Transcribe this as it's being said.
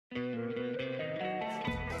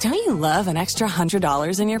Don't you love an extra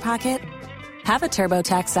 $100 in your pocket? Have a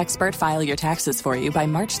TurboTax expert file your taxes for you by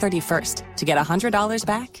March 31st to get $100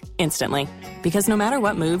 back instantly. Because no matter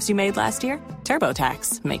what moves you made last year,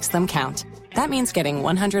 TurboTax makes them count. That means getting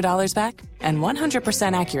 $100 back and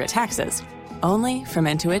 100% accurate taxes only from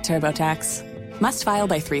Intuit TurboTax. Must file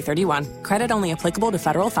by 3/31. Credit only applicable to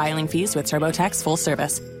federal filing fees with TurboTax full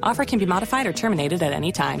service. Offer can be modified or terminated at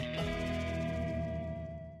any time.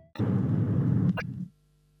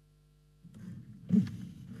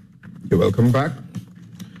 You're welcome back.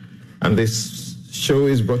 And this show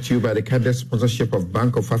is brought to you by the cadet sponsorship of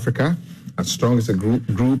Bank of Africa, as strong as a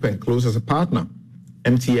group and close as a partner.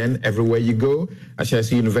 MTN, everywhere you go.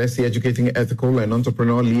 Ashesi University, educating ethical and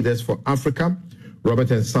entrepreneurial leaders for Africa. Robert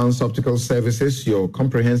 & Sons Optical Services, your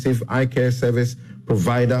comprehensive eye care service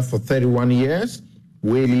provider for 31 years.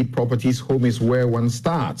 Waylead Properties, home is where one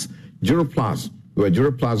starts. Duroplast, where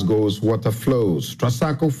Duroplast goes, water flows.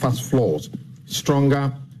 Trasaco Fast Floors,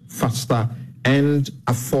 stronger, faster, and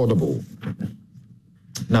affordable.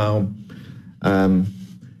 Now,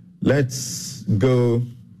 let's go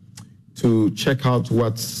to check out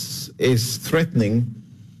what is threatening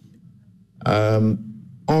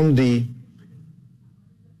on the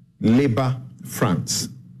labor front.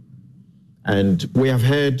 And we have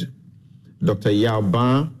heard Dr. Yao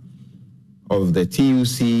Ba of the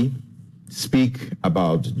TUC speak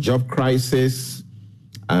about job crisis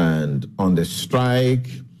and on the strike.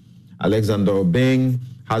 Alexander Obeng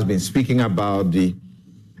has been speaking about the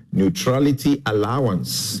neutrality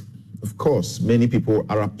allowance. Of course, many people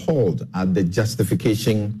are appalled at the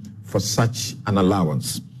justification for such an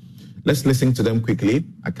allowance. Let's listen to them quickly.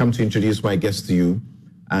 I come to introduce my guest to you,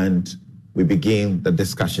 and we begin the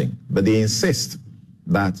discussion. But they insist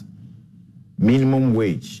that minimum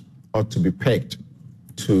wage ought to be pegged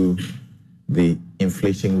to the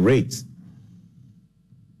inflation rate.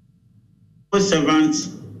 Servants,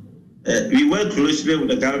 we work closely with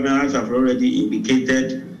the government, as I've already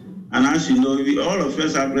indicated. And as you know, all of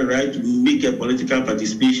us have the right to make a political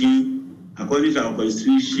participation according to our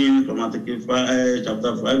constitution from Article 5,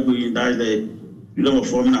 Chapter 5, going, that's the freedom of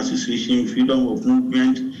forming association, freedom of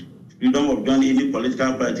movement, freedom of joining any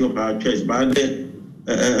political party of our choice. But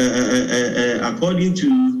according to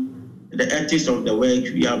the ethics of the work,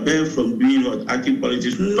 we are barred from doing what active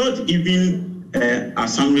politics, not even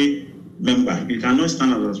assembly member. You cannot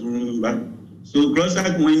stand as a member. So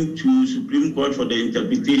Glossack went to Supreme Court for the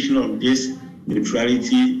interpretation of this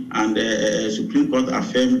neutrality, and the Supreme Court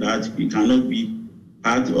affirmed that we cannot be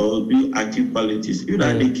part or do active politics. If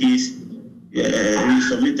that's the case, we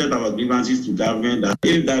submitted our grievances to government. That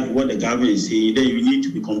if that's what the government is saying, then you need to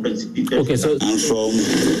be compensated. Okay, so and from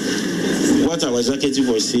what our executive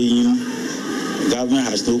was saying, government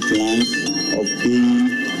has no plan of paying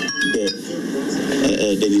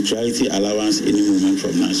the neutrality allowance any moment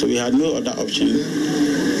from now. So we had no other option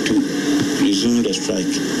to resume the strike.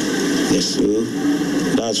 Yes, so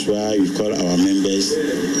that's why we call our members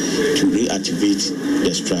to reactivate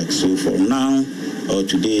the strike. So for now or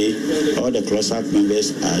today, all the Glossack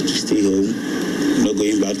members are to stay home, not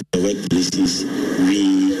going back to the workplaces.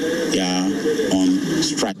 We are on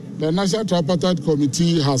strike. The National Tripartite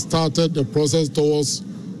Committee has started the process towards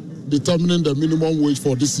determining the minimum wage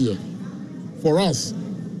for this year. For us,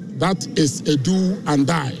 that is a do and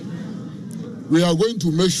die. We are going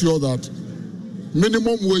to make sure that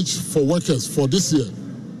minimum wage for workers for this year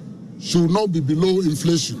should not be below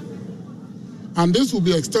inflation. And this will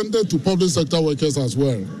be extended to public sector workers as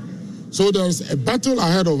well. So there's a battle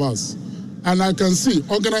ahead of us. And I can see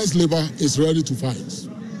organized labor is ready to fight.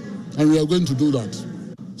 And we are going to do that.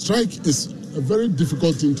 Strike is a very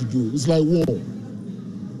difficult thing to do. It's like war.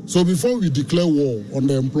 So before we declare war on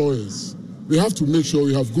the employers, we have to make sure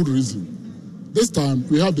we have good reason. This time,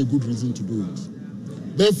 we have the good reason to do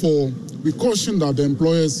it. Therefore, we caution that the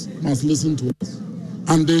employers must listen to us.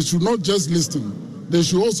 And they should not just listen, they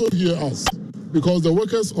should also hear us, because the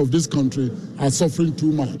workers of this country are suffering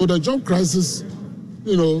too much. So the job crisis,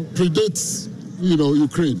 predates,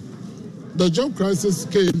 Ukraine. The job crisis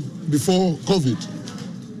came before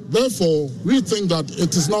COVID. Therefore, we think that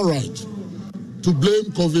it is not right to blame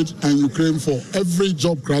COVID and Ukraine for every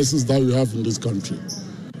job crisis that we have in this country.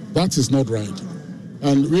 That is not right.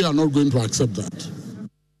 And we are not going to accept that.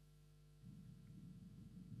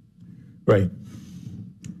 Right.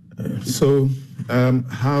 So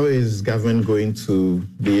how is government going to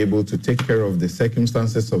be able to take care of the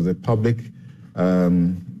circumstances of the public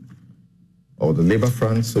or the labor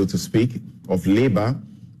front, so to speak, of labor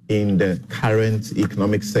in the current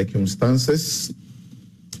economic circumstances?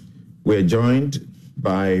 We're joined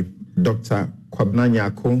by Dr. Kwabena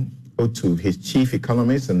Nyarko Otu. He's Chief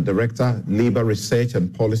Economist and Director, Labor Research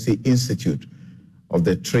and Policy Institute of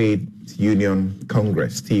the Trade Union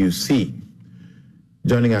Congress, TUC.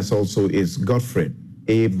 Joining us also is Godfred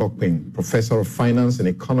A. Bokpin, Professor of Finance and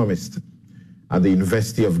Economist at the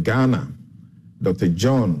University of Ghana. Dr.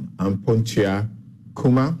 John Ampontia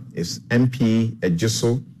Kuma is MP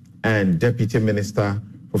Ejiso and Deputy Minister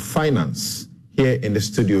for Finance. Here in the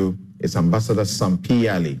studio is Ambassador Sam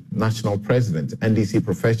Piali, National President, NDC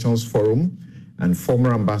Professionals Forum, and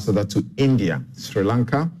former ambassador to India, Sri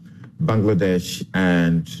Lanka, Bangladesh,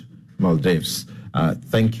 and Maldives.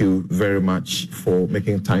 Thank you very much for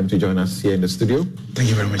making time to join us here in the studio. Thank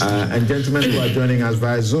you very much. And gentlemen who are joining us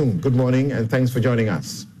via Zoom, good morning and thanks for joining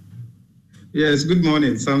us. Yes, good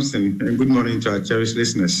morning, Samson, and good morning to our cherished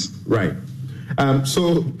listeners. Right.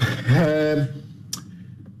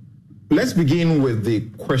 Let's begin with the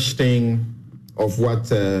question of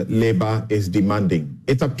what Labour is demanding.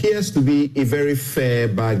 It appears to be a very fair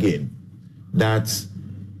bargain that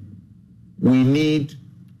we need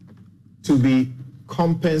to be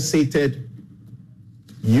compensated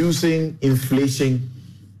using inflation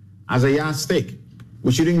as a yardstick.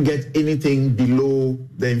 We shouldn't get anything below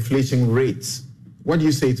the inflation rates. What do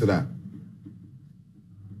you say to that?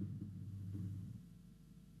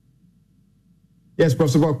 Yes,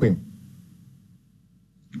 Professor Bokpin.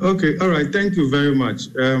 Okay, all right, thank you very much.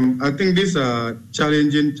 I think these are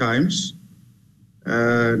challenging times,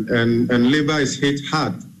 and Labour is hit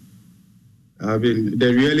hard. I mean,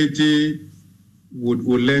 the reality would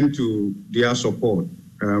lend to their support.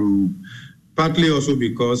 Partly also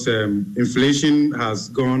because inflation has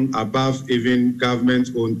gone above even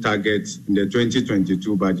government's own targets in the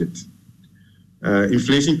 2022 budget.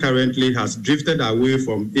 Inflation currently has drifted away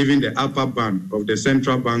from even the upper band of the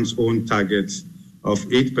central bank's own targets of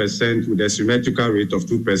 8% with a symmetrical rate of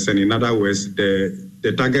 2%. In other words,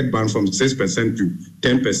 the target band from 6% to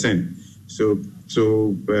 10%. So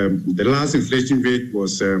the last inflation rate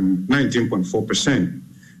was 19.4%.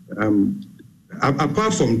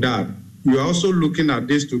 Apart from that, you are also looking at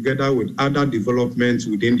this together with other developments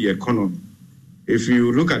within the economy. If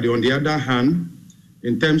you look at it, on the other hand,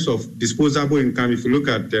 in terms of disposable income, if you look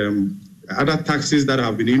at other taxes that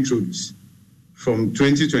have been introduced from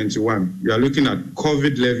 2021, you are looking at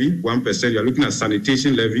COVID levy, 1%, you are looking at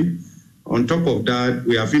sanitation levy. On top of that,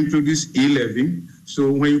 we have introduced e-levy.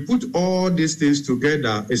 So when you put all these things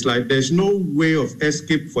together, it's like there's no way of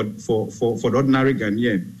escape for the ordinary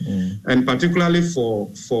Ghanaian, and particularly for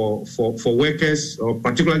workers, or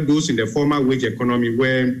particularly those in the formal wage economy,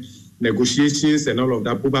 where negotiations and all of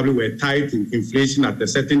that probably were tied to inflation at a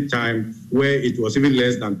certain time, where it was even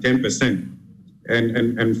less than 10%,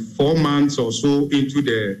 and 4 months or so into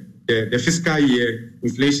the fiscal year,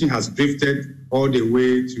 inflation has drifted all the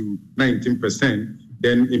way to 19%.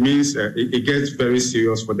 Then it means it gets very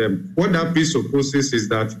serious for them. What that presupposes is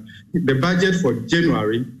that the budget for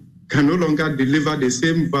January can no longer deliver the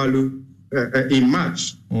same value in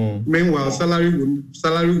March. Meanwhile, salary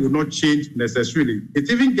will not change necessarily. It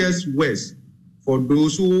even gets worse for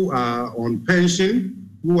those who are on pension,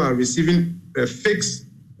 who are receiving a fixed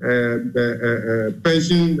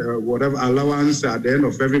pension, whatever allowance at the end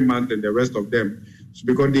of every month, and the rest of them,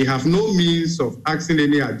 because they have no means of asking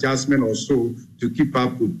any adjustment or so to keep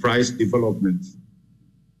up with price development.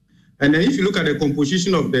 And then if you look at the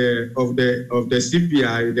composition of the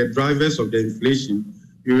CPI, the drivers of the inflation,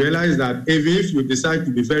 you realize that even if you decide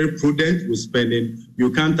to be very prudent with spending, you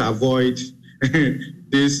can't avoid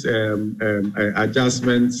these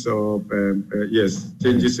adjustments of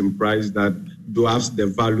changes in price that dwarfs the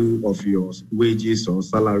value of your wages or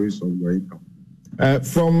salaries or your income.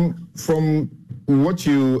 From what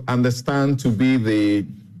you understand to be the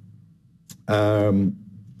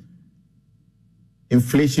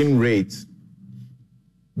inflation rate,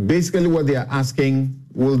 basically what they are asking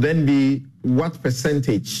will then be what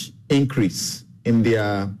percentage increase in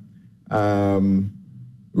their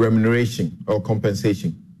remuneration or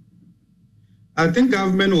compensation? I think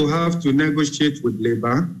government will have to negotiate with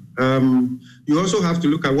labor. You also have to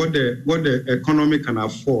look at what the economy can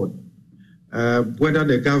afford. Whether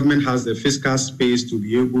the government has the fiscal space to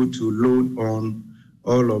be able to load on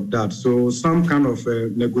all of that. So some kind of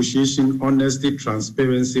negotiation, honesty,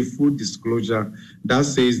 transparency, full disclosure that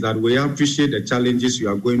says that we appreciate the challenges you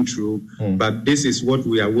are going through, but this is what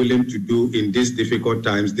we are willing to do in these difficult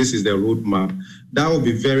times. This is the roadmap. That will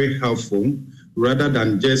be very helpful, rather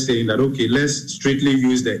than just saying that, okay, let's strictly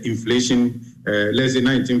use the inflation, let's say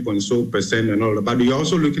 19% and all that. But you're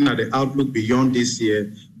also looking at the outlook beyond this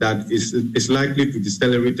year that is likely to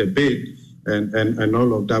decelerate a bit and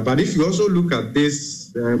all of that. But if you also look at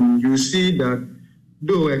this, you see that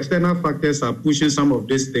though external factors are pushing some of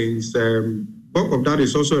these things, bulk of that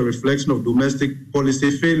is also a reflection of domestic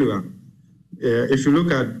policy failure. If you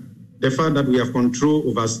look at the fact that we have control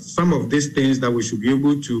over some of these things, that we should be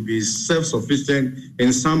able to be self-sufficient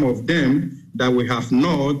in some of them that we have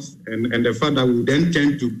not, and the fact that we then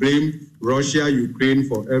tend to blame Russia, Ukraine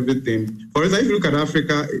for everything. For example, if you look at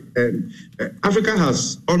Africa, Africa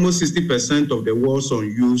has almost 60% of the world's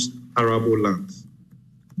unused arable lands.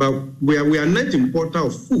 But we are net importer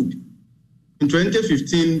of food. In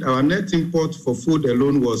 2015, our net import for food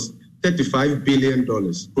alone was $35 billion,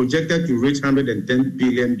 projected to reach $110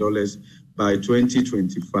 billion by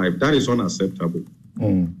 2025. That is unacceptable.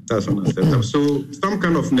 That's unacceptable. So some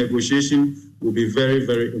kind of negotiation will be very,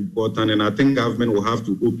 very important. And I think government will have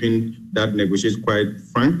to open that negotiation quite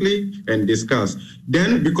frankly and discuss.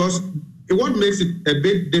 Then, because what makes it a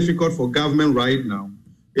bit difficult for government right now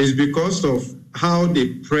is because of how they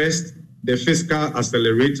pressed the fiscal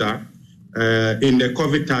accelerator in the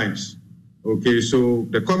COVID times. Okay, so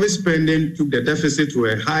the COVID spending took the deficit to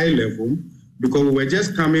a high level because we were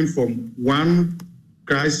just coming from one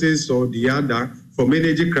crisis or the other, from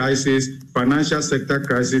energy crisis, financial sector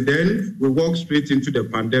crisis, then we walked straight into the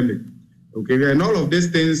pandemic. Okay, and all of these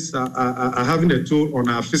things are having a toll on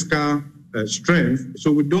our fiscal strength,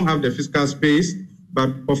 so we don't have the fiscal space, but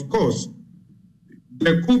of course,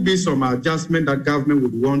 there could be some adjustment that government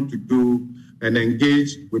would want to do and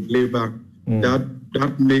engage with labor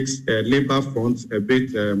that makes labor funds a bit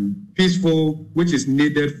peaceful, which is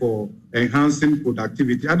needed for enhancing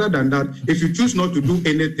productivity. Other than that, if you choose not to do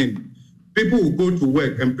anything, people will go to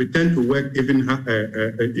work and pretend to work even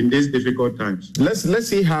in these difficult times. Let's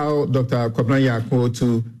see how Dr. Kwabena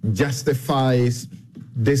Yakpo justifies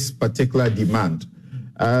this particular demand.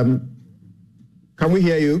 Can we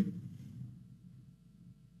hear you?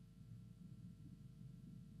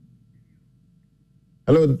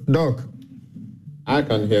 Hello, Doc. I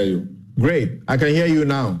can hear you. Great. I can hear you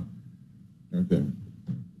now. Okay.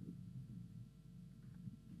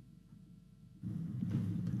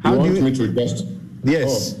 How do you want me to just...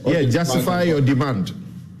 Yes. Oh, okay. Yeah, justify your demand.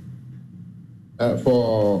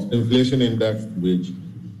 For inflation index wage.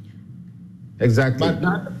 Exactly. But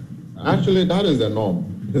that is the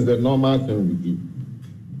norm. It's the normal thing we do.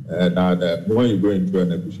 That when you go into a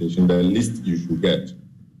negotiation, the least you should get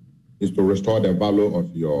is to restore the value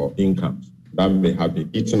of your incomes that may have been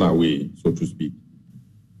eaten away, so to speak,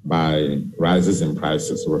 by rises in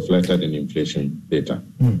prices reflected in inflation data.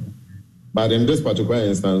 But in this particular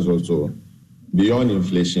instance also, beyond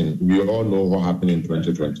inflation, we all know what happened in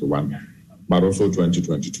 2021, but also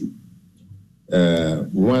 2022.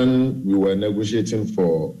 When we were negotiating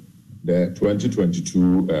for the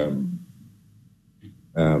 2022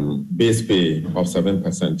 base pay of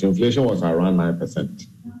 7%, inflation was around 9%.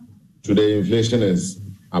 Today, inflation is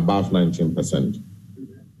above 19%.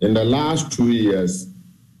 In the last 2 years,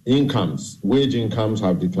 wage incomes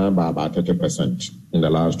have declined by about 30% in the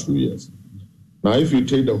last 2 years. Now, if you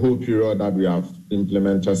take the whole period that we have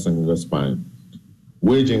implemented single spine,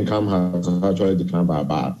 wage income has actually declined by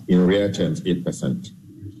about, in real terms, 8%.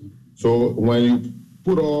 So when you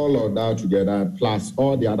put all of that together, plus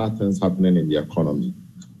all the other things happening in the economy,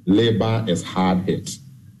 labor is hard hit.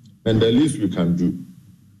 And the least we can do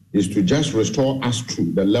is to just restore us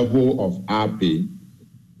to the level of our pay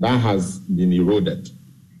that has been eroded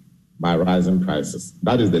by rising prices.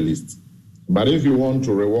 That is the least. But if you want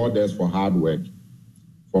to reward us for hard work,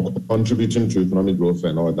 for contributing to economic growth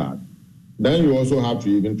and all that, then you also have to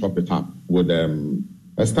even top it up with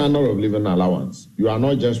a standard of living allowance. You are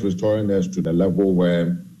not just restoring us to the level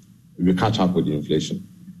where we catch up with the inflation.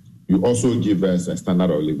 You also give us a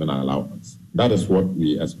standard of living allowance. That is what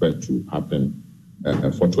we expect to happen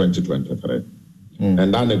for 2023.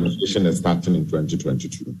 And that negotiation is starting in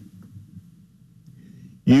 2022.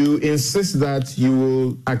 You insist that you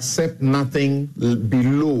will accept nothing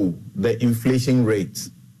below the inflation rate.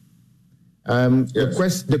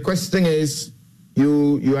 Yes. The question is,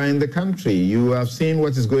 you are in the country, you have seen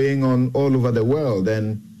what is going on all over the world,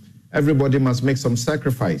 and everybody must make some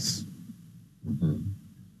sacrifice.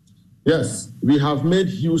 Yes, we have made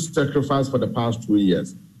huge sacrifice for the past 2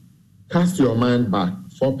 years. Cast your mind back,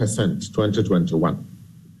 4% 2021,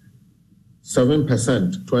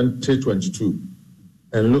 7% 2022,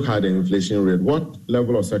 and look at the inflation rate. What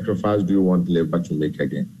level of sacrifice do you want labor to make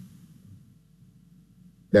again?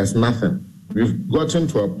 There's nothing. We've gotten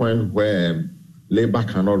to a point where labor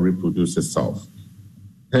cannot reproduce itself.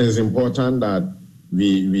 And it's important that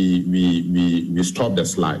we stop the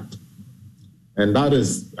slide. And that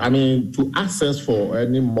is, to access for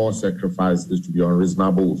any more sacrifice is to be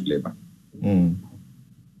unreasonable with labor.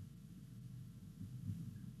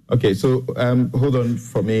 Okay, so hold on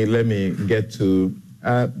for me. Let me get to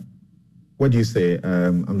what do you say,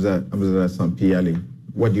 Amza Sampiali?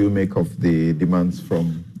 What do you make of the demands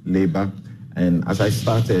from Labour? And as I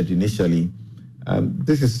started initially,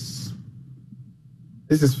 this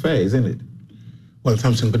is fair, isn't it? Well,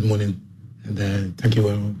 Samson, good morning, and thank you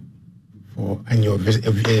and your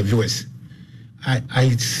viewers. I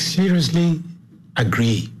seriously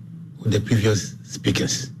agree with the previous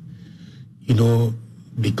speakers.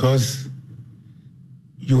 Because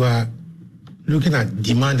you are looking at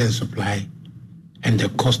demand and supply and the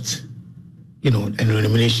cost, and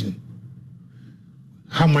remuneration.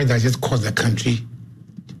 How much does it cost the country?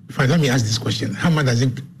 Let me ask this question. How much does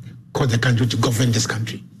it cost the country to govern this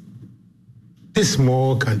country? This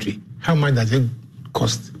small country, how much does it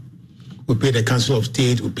cost? We pay the Council of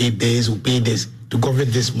State, we pay this to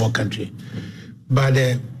govern this small country. But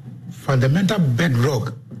the fundamental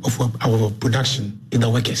bedrock of our production is the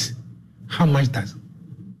workers. How much does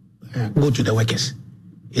go to the workers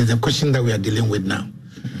is the question that we are dealing with now.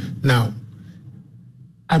 Now,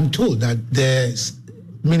 I'm told that the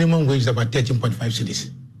minimum wage is about 13.5 cedis.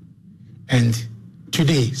 And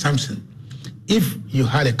today, Samson, if you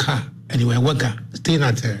had a car and you were a worker staying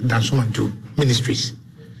at Dansoman 2 Ministries,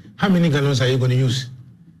 how many gallons are you going to use?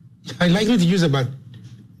 You're likely to use about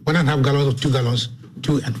 1.5 gallons or 2 gallons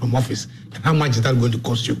to and from office. And how much is that going to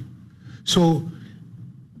cost you? So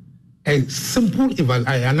a simple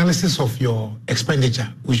analysis of your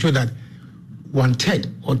expenditure will show that 1/3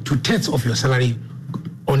 or 2/3 of your salary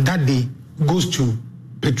on that day goes to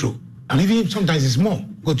petrol. And even sometimes it's more,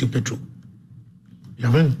 go to petrol. You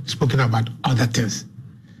haven't spoken about other things.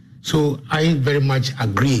 So I very much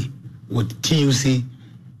agree with TUC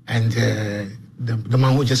and the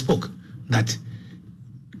man who just spoke, that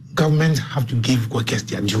government have to give workers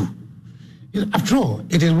their due. After all,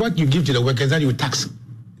 it is what you give to the workers that you tax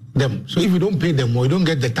them. So if you don't pay them more, you don't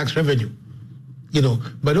get the tax revenue.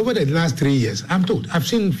 But over the last 3 years, I'm told, I've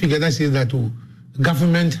seen figures that say that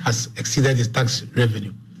government has exceeded its tax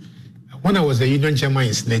revenue. When I was the union chairman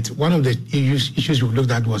in SNET, one of the issues we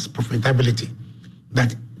looked at was profitability,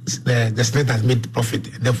 that the SNET has made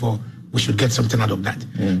profit, and therefore we should get something out of that.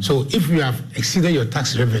 So if you have exceeded your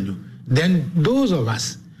tax revenue, then those of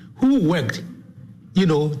us who worked,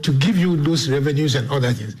 to give you those revenues and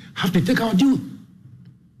other things, have to take our due.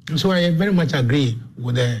 And so I very much agree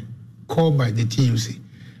with the call by the TUC.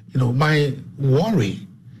 My worry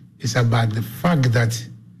is about the fact that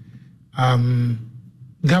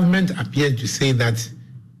government appears to say that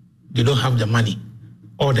they don't have the money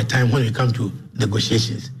all the time when it comes to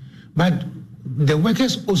negotiations. But the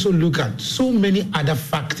workers also look at so many other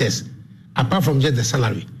factors apart from just the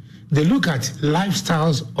salary. They look at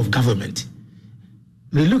lifestyles of government.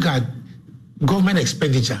 They look at government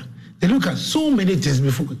expenditure. They look at so many things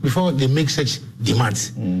before they make such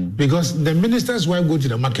demands. Because the minister's wife go to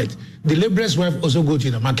the market, the laborer's wife also go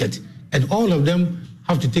to the market, and all of them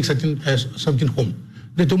have to take something home.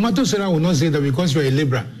 The tomato seller will not say that because you're a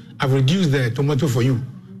laborer, I've reduced the tomato for you.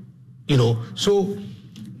 So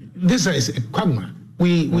this is a quagmire.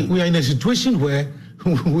 We are in a situation where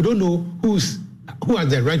we don't know who has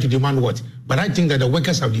the right to demand what. But I think that the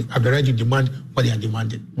workers have the right to demand what they are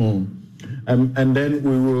demanding. And then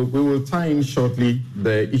we will tie in shortly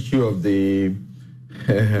the issue of the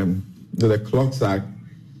Clocks Act.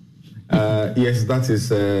 Yes, that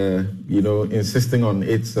is insisting on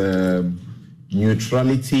its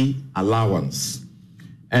neutrality allowance.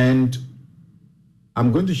 And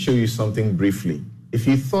I'm going to show you something briefly. If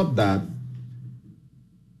you thought that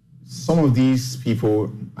some of these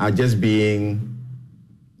people are just being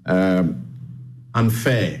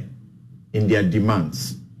unfair in their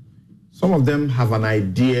demands, some of them have an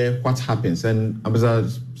idea what happens. And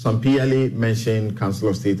Sampiali mentioned Council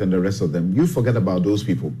of State and the rest of them. You forget about those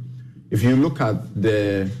people. If you look at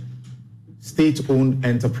the state-owned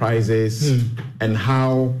enterprises and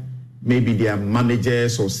how maybe their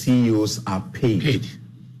managers or CEOs are paid.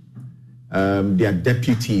 Their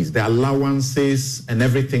deputies, their allowances and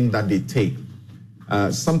everything that they take.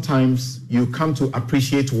 Sometimes you come to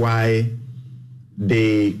appreciate why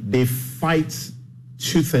they fight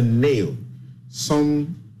tooth and nail.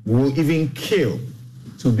 Some will even kill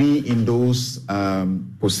to be in those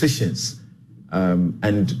positions.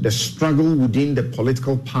 And the struggle within the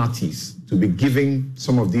political parties to be giving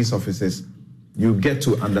some of these offices, you get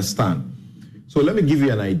to understand. So let me give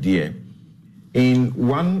you an idea. In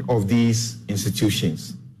one of these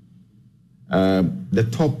institutions, the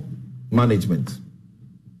top management,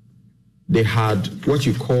 they had what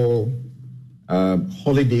you call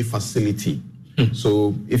holiday facility.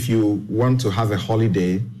 So if you want to have a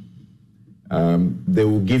holiday, They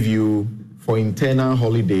will give you, for internal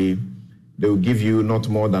holiday, they will give you not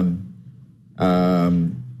more than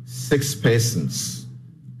 6 persons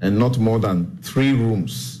and not more than 3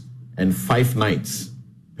 rooms and 5 nights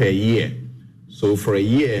per year. So for a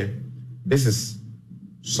year, this is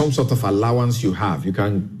some sort of allowance you have. You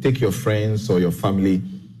can take your friends or your family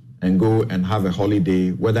and go and have a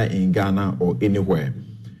holiday, whether in Ghana or anywhere.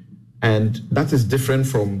 And that is different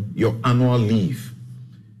from your annual leave.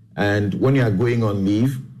 And when you are going on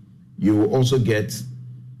leave, you will also get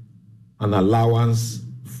an allowance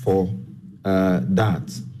for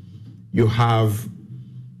that. You have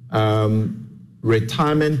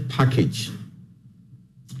retirement package,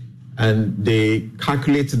 and they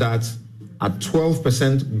calculate that at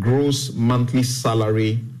 12% gross monthly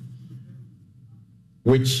salary,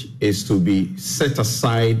 which is to be set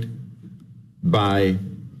aside by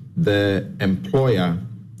the employer,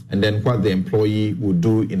 and then what the employee will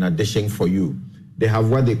do in addition for you. They have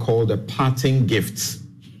what they call the parting gifts.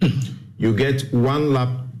 You get one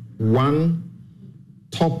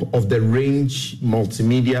top of the range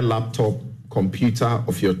multimedia laptop computer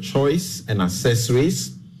of your choice and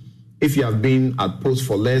accessories. If you have been at post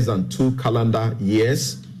for less than 2 calendar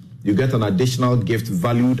years, you get an additional gift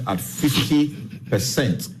valued at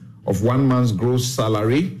 50% of 1 month's gross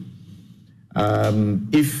salary.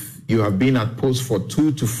 If you have been at post for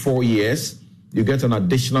 2 to 4 years, you get an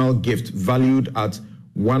additional gift valued at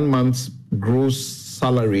 1 month's gross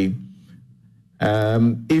salary.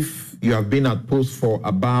 If you have been at post for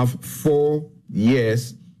above 4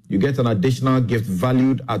 years, you get an additional gift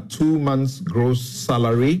valued at 2 months gross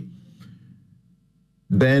salary.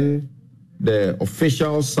 Then the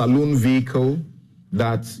official saloon vehicle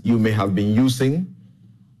that you may have been using,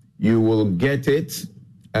 you will get it.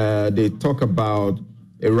 They talk about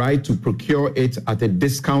a right to procure it at a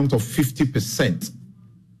discount of 50%.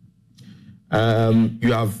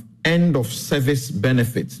 You have end of service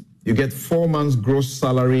benefits. You get 4 months gross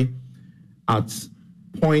salary at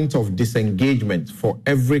point of disengagement for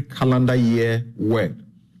every calendar year worked.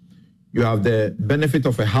 You have the benefit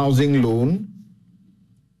of a housing loan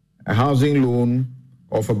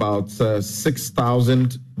of about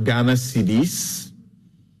 6,000 Ghana cedis.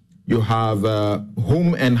 You have a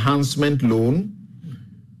home enhancement loan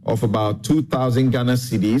of about 2,000 Ghana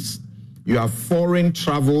cedis. You have foreign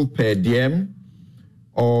travel per diem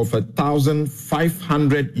of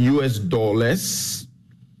 $1,500 US.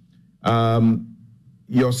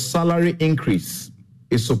 Your salary increase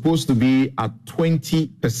is supposed to be at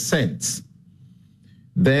 20%.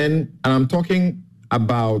 Then, and I'm talking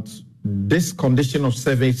about this condition of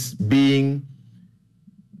service being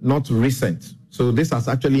not recent. So this has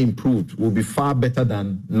actually improved, will be far better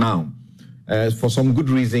than now. For some good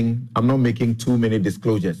reason, I'm not making too many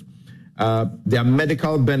disclosures. There are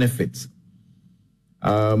medical benefits.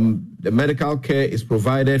 The medical care is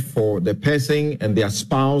provided for the person and their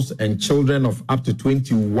spouse and children of up to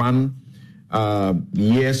 21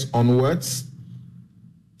 years onwards.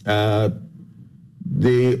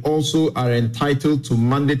 They also are entitled to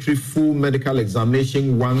mandatory full medical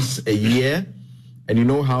examination once a year. And you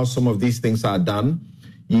know how some of these things are done.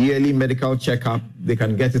 Yearly medical checkup, they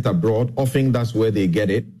can get it abroad. Often that's where they get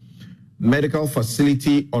it. Medical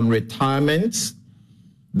facility on retirement.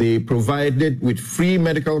 They provided with free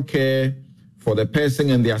medical care for the person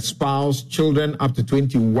and their spouse, children up to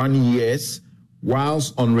 21 years,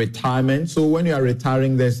 whilst on retirement. So when you are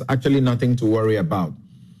retiring, there's actually nothing to worry about.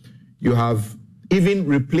 You have even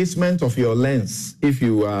replacement of your lens if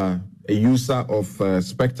you are a user of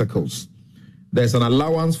spectacles. There's an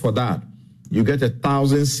allowance for that. You get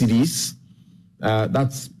 1,000 cedis,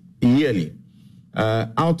 that's yearly.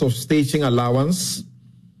 Out of station allowance,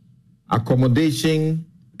 accommodation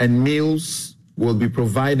and meals will be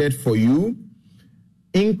provided for you.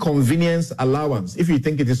 Inconvenience allowance. If you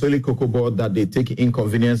think it is only Cocoa Board that they take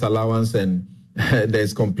inconvenience allowance and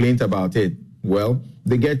there's complaint about it, well,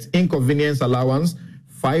 they get inconvenience allowance,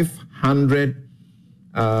 500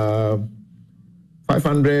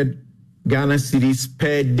 Ghana cedis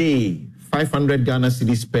per day, 500 Ghana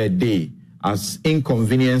cedis per day as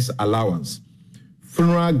inconvenience allowance.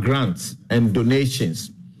 Funeral grants and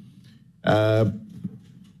donations.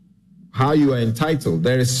 How you are entitled.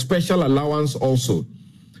 There is special allowance also.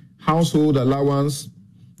 Household allowance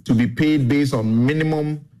to be paid based on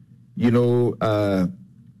minimum, your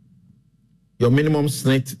minimum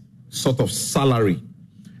SNIT sort of salary.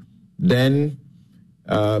 Then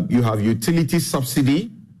you have utility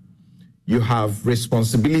subsidy. You have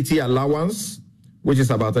responsibility allowance, which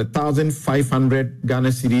is about 1,500 Ghana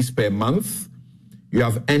cedis per month. You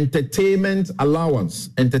have entertainment allowance.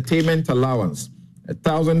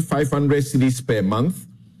 1,500 cedis per month.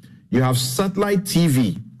 You have satellite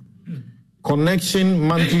TV, connection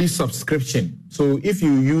monthly subscription. So if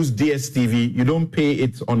you use DSTV, you don't pay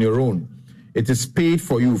it on your own. It is paid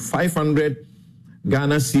for you, 500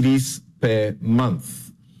 Ghana cedis per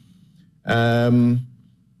month.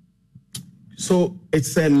 So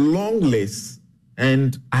it's a long list,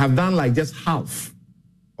 and I have done like just half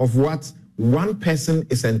of what one person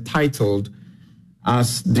is entitled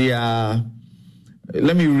as their.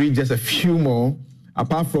 Let me read just a few more.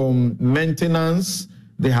 Apart from maintenance,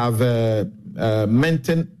 they have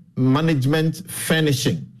management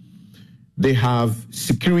furnishing. They have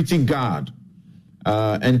security guard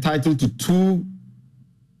entitled to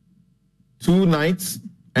two nights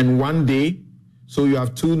and 1 day. So you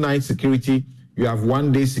have 2 night security, you have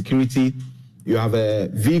 1 day security, you have a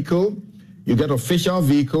vehicle, you get official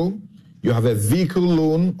vehicle, you have a vehicle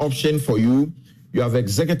loan option for you, you have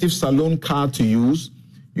executive saloon card to use,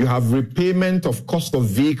 you have repayment of cost of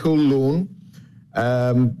vehicle loan,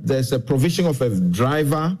 there's a provision of a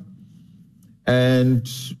driver, and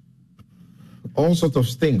all sorts of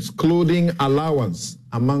things, clothing allowance,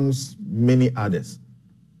 amongst many others.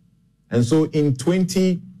 And so in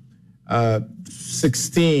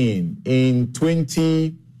 2016, in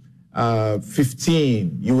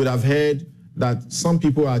 2015, you would have heard that some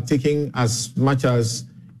people are taking as much as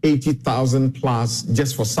 80,000 plus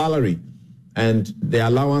just for salary, and the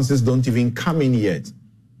allowances don't even come in yet.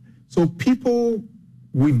 So people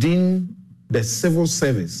within the civil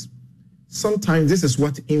service, sometimes this is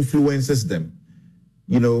what influences them.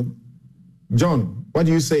 You know, John, what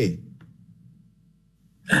do you say?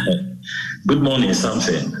 Good morning,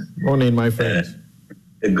 Samson. Morning, my friend.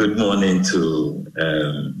 Good morning to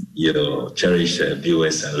your cherished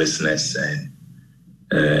viewers and listeners and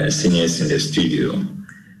seniors in the studio.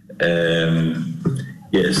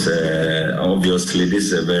 Yes, obviously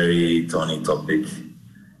this is a very thorny topic,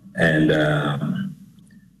 and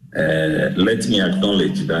let me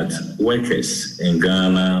acknowledge that workers in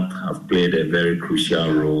Ghana have played a very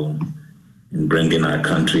crucial role in bringing our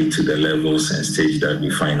country to the levels and stage that we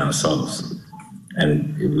find ourselves.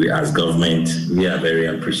 And we, as government, we are very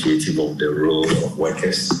appreciative of the role of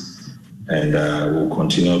workers, and we'll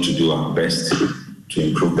continue to do our best to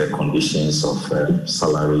improve the conditions of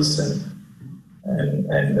salaries and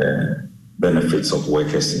benefits of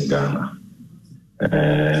workers in Ghana.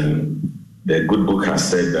 The good book has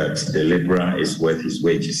said that the laborer is worth his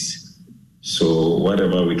wages. So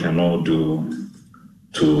whatever we can all do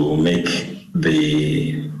to make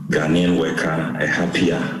the Ghanaian worker a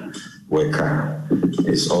happier worker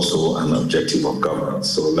is also an objective of government.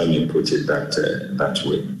 So let me put it that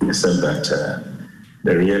way. Except that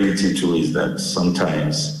the reality too is that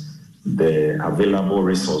sometimes the available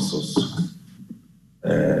resources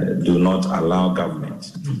do not allow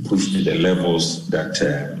government to push to the levels that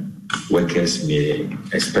workers may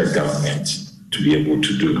expect government to be able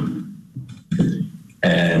to do.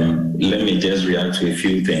 Let me just react to a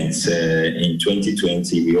few things. In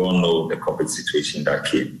 2020, we all know the COVID situation that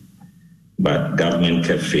came, but government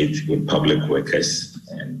kept faith with public workers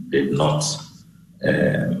and did not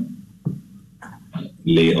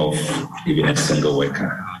lay off even a single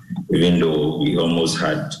worker, even though we almost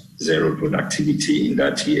had zero productivity in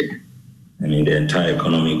that year. I mean, the entire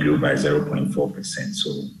economy grew by 0.4%.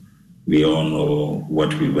 So we all know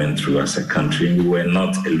what we went through as a country. We were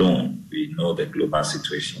not alone. We know the global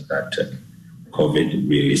situation that COVID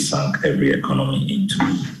really sunk every economy into.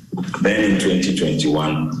 Then in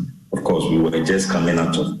 2021, of course, we were just coming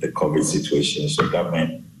out of the COVID situation. So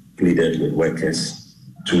government pleaded with workers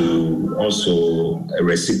to also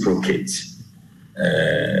reciprocate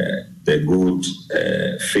the good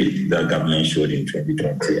faith that government showed in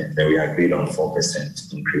 2020. And then we agreed on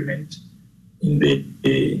 4% increment in the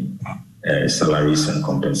salaries and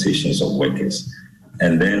compensations of workers.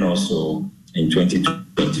 And then also in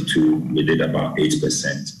 2022, we did about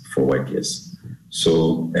 8% for workers.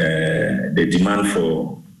 So the demand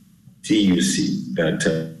for TUC that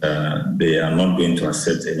they are not going to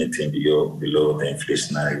accept anything below the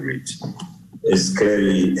inflationary rate is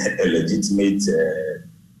clearly a legitimate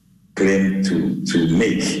claim to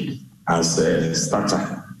make as a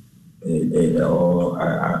starter or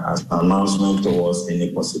as an announcement towards any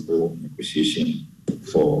possible negotiation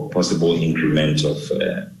for possible increment of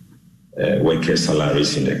workers'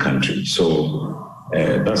 salaries in the country. So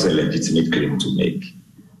that's a legitimate claim to make,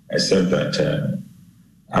 except that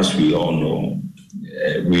as we all know,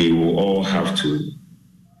 we will all have to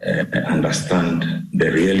understand the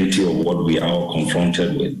reality of what we are all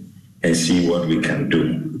confronted with and see what we can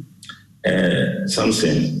do.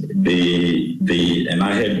 Something, and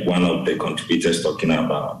I heard one of the contributors talking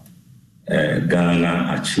about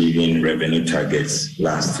Ghana achieving revenue targets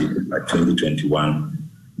last year, like 2021,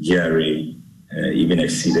 GRA even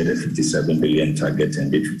exceeded the 57 billion target and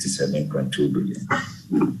did 57.2 billion.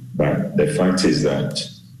 But the fact is that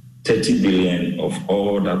 30 billion of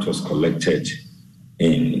all that was collected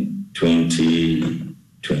in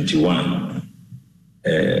 2021,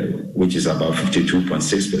 which is about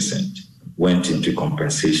 52.6%, went into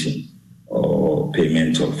compensation or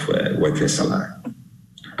payment of workers' salary.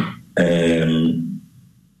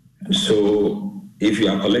 So if you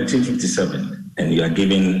are collecting 57 and you are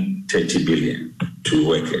giving 30 billion to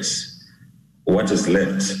workers, what is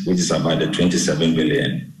left, which is about the 27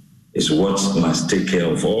 billion, is what must take care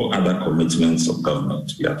of all other commitments of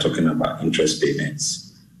government. We are talking about interest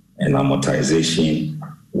payments and amortization,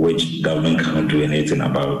 which government cannot do anything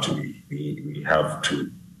about. We have to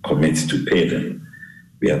commit to pay them.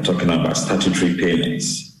 We are talking about statutory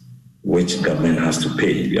payments, which government has to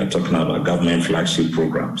pay. We are talking about government flagship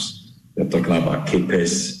programs. We are talking about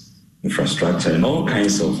CAPEX, infrastructure, and all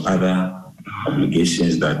kinds of other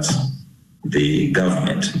obligations that the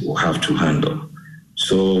government will have to handle.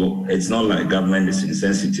 So it's not like government is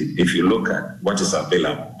insensitive. If you look at what is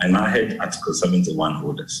available, and I had Article 71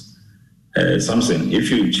 holders, something, if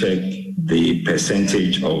you check the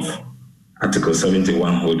percentage of Article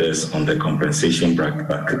 71 holders on the compensation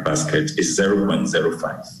basket, is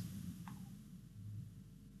 0.05.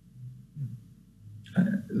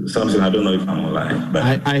 Something, I don't know if I'm online, but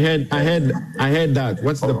I heard that.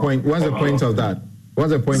 What's the point? What's the point of that? What's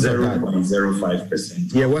the point of that?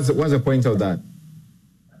 0.05%. Yeah, what's the point of that?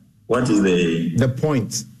 What is the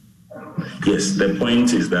point? Yes, the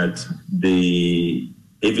point is that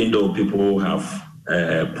even though people have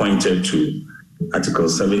pointed to Article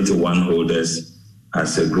 71 holders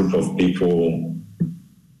as a group of people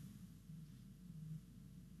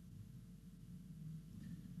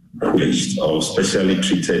privileged or specially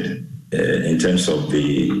treated in terms of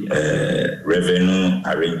the revenue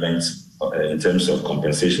arrangements, in terms of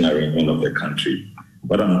compensation arrangement of the country.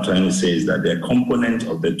 What I'm trying to say is that the component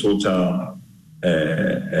of the total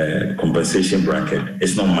compensation bracket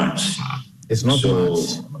is not much. It's not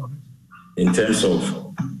much. In terms of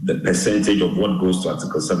the percentage of what goes to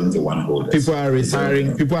Article 71 holders, people are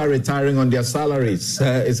retiring on their salaries.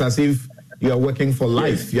 It's as if you are working for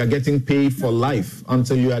life. Yes. You are getting paid for life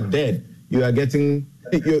until you are dead. You are getting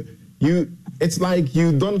you. It's like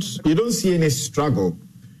you don't see any struggle.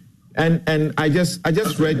 And I just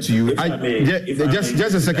read to you.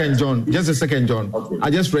 Just a second, John. Okay. I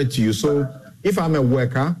just read to you. So if I'm a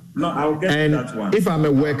worker, I'll get to that one. If I'm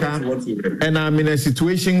a worker and I'm in a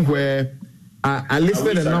situation where I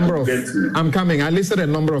listed a number of I listed a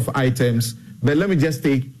number of items, but let me just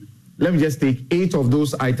take 8 of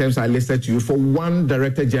those items I listed to you for one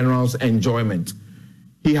Director General's enjoyment.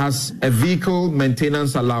 He has a vehicle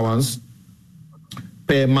maintenance allowance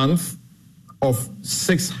per month of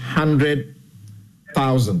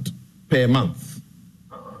 600,000 per month.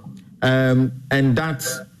 And that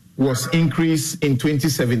was increased in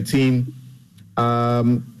 2017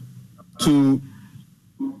 to,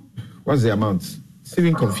 what's the amount? It's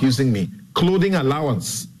even confusing me. Clothing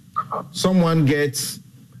allowance. Someone gets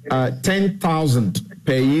 10,000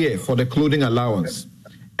 per year for the clothing allowance.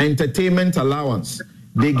 Entertainment allowance,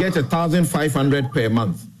 they get 1,500 per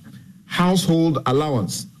month. Household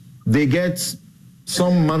allowance, they get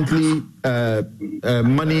some monthly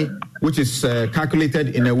money which is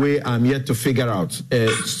calculated in a way I'm yet to figure out,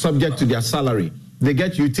 subject to their salary. They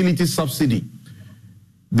get utility subsidy.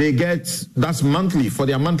 They get, that's monthly for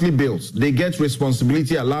their monthly bills. They get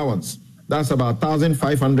responsibility allowance. That's about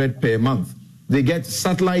 1,500 per month. They get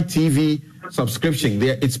satellite TV subscription.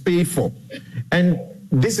 It's paid for. And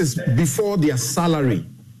this is before their salary.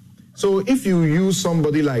 So if you use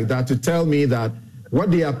somebody like that to tell me that what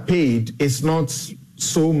they are paid is not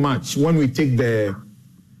so much when we take the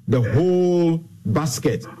whole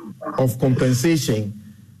basket of compensation,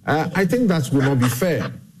 I think that will not be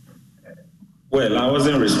fair. Well, I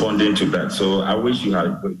wasn't responding to that, so I wish you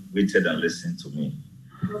had waited and listened to me.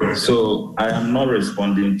 So I am not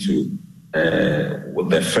responding to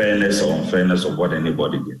the fairness or unfairness of what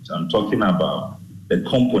anybody gets. I'm talking about the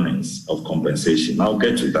components of compensation. I'll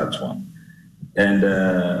get to that one. And,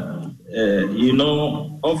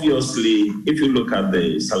 obviously, if you look at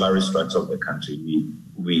the salary structure of the country,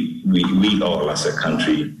 we all as a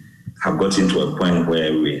country have gotten to a point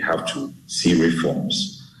where we have to see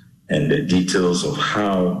reforms. And the details of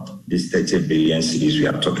how this 30 billion cedis we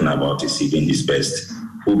are talking about is even dispersed,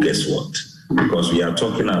 who gets what. because we are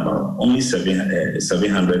talking about only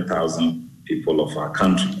 700,000 people of our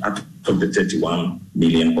country out of the 31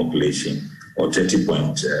 million population, or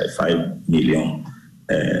 30.5 million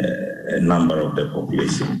number of the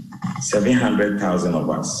population. 700,000 of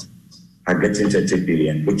us are getting 30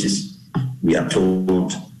 billion, which is, we are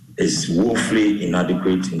told, is woefully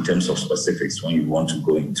inadequate in terms of specifics when you want to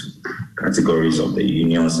go into categories of the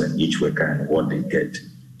unions and each worker and what they get.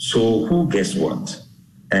 So who gets what?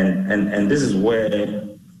 And this is where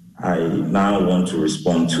I now want to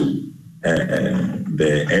respond to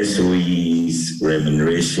the SOEs,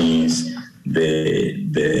 remunerations,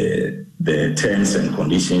 the terms and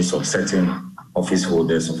conditions of certain office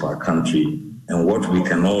holders of our country, and what we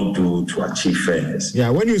can all do to achieve fairness. Yeah,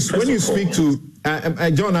 when you speak to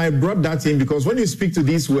John, I brought that in because when you speak to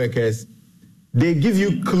these workers, they give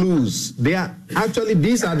you clues. They are actually,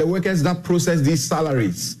 these are the workers that process these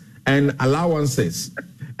salaries and allowances,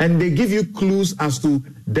 and they give you clues as to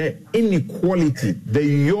the inequality, the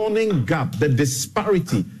yawning gap, the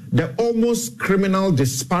disparity, the almost criminal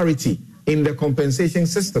disparity in the compensation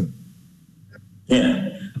system. Yeah,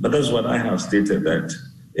 but that's what I have stated, that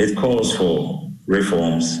it calls for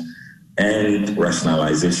reforms and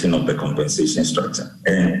rationalization of the compensation structure.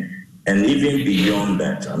 And even beyond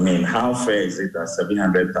that, I mean, how fair is it that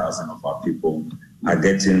 700,000 of our people are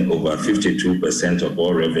getting over 52% of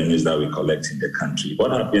all revenues that we collect in the country?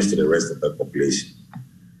 What happens to the rest of the population?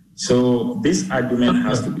 So this argument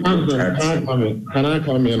has to be looked at. Can I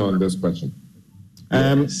come in on this question?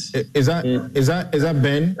 Yes. Is that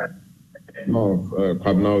Ben? No,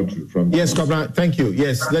 Kwabena from... Yes, Kwabena, thank you.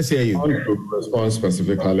 Yes, let's hear you. I want to respond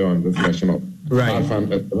specifically on this question of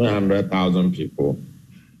 700,000 people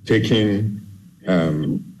taking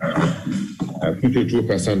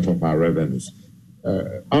 52% of our revenues.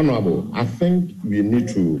 Honorable, I think we need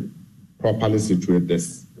to properly situate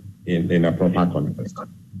this in a proper context.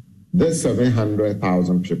 These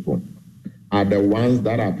 700,000 people are the ones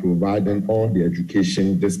that are providing all the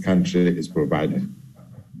education this country is providing.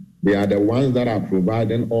 They are the ones that are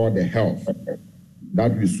providing all the health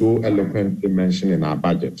that we so eloquently mentioned in our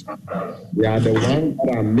budget. They are the ones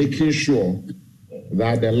that are making sure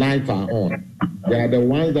that the lights are on. They are the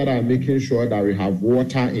ones that are making sure that we have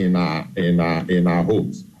water in our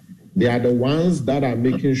homes. They are the ones that are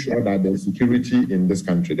making sure that there's security in this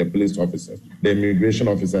country, the police officers, the immigration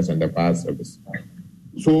officers, and the fire service.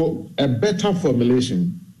 So a better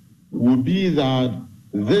formulation would be that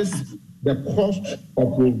the cost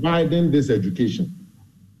of providing this education,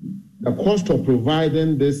 the cost of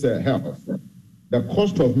providing this health, the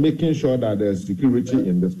cost of making sure that there's security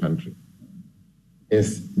in this country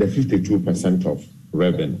is the 52% of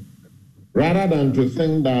revenue. Rather than to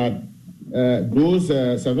think that those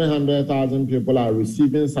 700,000 people are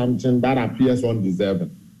receiving something that appears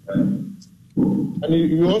undeserving. And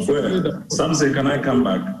you also Samson, can I come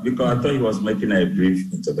back? Because I thought he was making a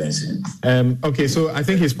brief intervention. Okay, so I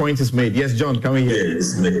think his point is made. Yes, John, can we hear you?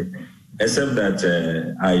 Yes, except that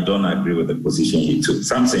I don't agree with the position he took.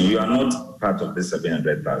 Samson, you are not part of this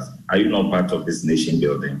 700,000. Are you not part of this nation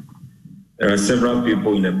building? There are several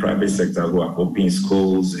people in the private sector who are opening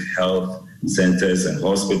schools, health centers and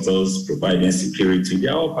hospitals, providing security. They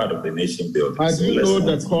are all part of the nation building. Do you know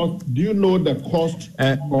the cost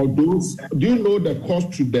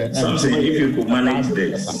to the Something if you could manage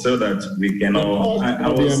this so that we can all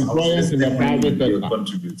employers in the private sector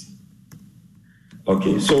contributing.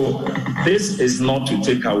 Okay, so this is not to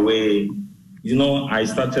take away, I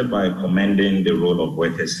started by commending the role of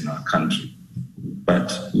workers in our country.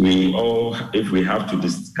 But we all, if we have to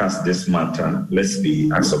discuss this matter, let's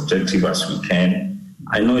be as objective as we can.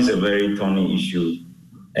 I know it's a very thorny issue,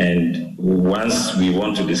 and once we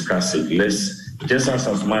want to discuss it, let's, just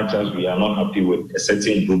as much as we are not happy with a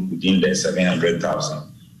certain group within the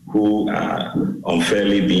 700,000 who are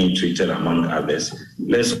unfairly being treated among others,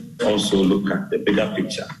 let's also look at the bigger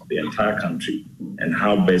picture of the entire country and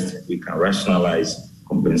how best we can rationalize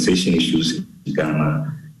compensation issues in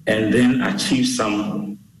Ghana, and then achieve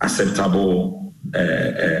some acceptable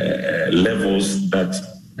levels that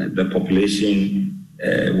the population,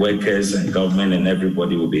 workers and government and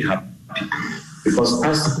everybody will be happy. Because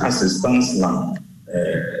as it stands now,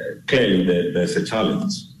 clearly there's a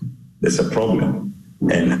challenge, there's a problem.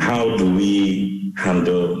 And how do we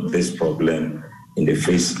handle this problem in the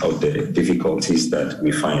face of the difficulties that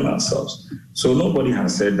we find ourselves? So nobody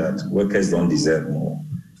has said that workers don't deserve more,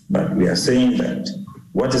 but we are saying that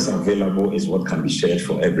what is available is what can be shared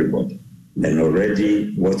for everybody. And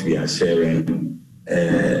already what we are sharing,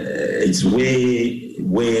 it's way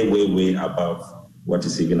above what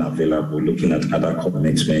is even available, looking at other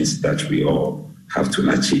commitments that we all have to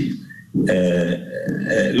achieve.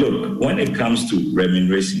 Look, when it comes to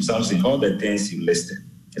remuneration, something, all the things you listed,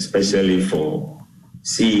 especially for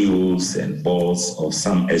CEOs and boards of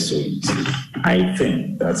some SOEs, I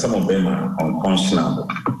think that some of them are unconscionable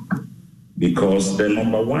because the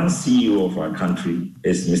number one CEO of our country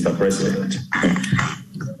is Mr. President.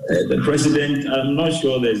 The president, I'm not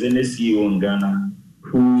sure there's any CEO in Ghana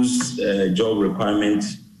whose job requirement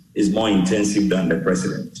is more intensive than the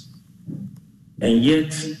president. And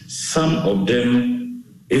yet, some of them,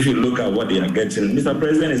 if you look at what they are getting, Mr.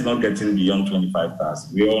 President is not getting beyond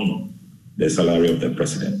 25,000. We all know the salary of the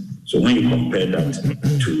president. So when you compare that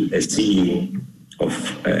to a CEO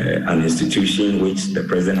of an institution which the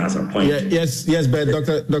president has appointed. Yes, but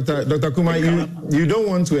Dr. Kumar, you don't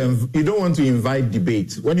want to invite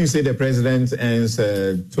debate. When you say the president earns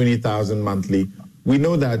 20,000 monthly, we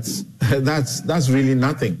know that that's really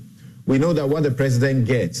nothing. We know that what the president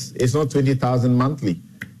gets is not 20,000 monthly.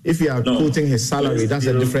 If you are quoting his salary, that's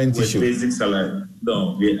a different issue. Basic salary.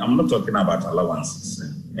 No, I'm not talking about allowances.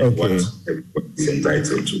 Okay. What is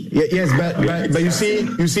entitled to. Yes, but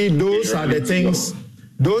you see, those are the things.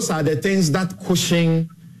 Those are the things that cushion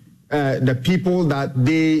the people that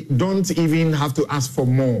they don't even have to ask for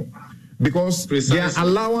more, because their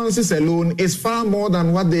allowances alone is far more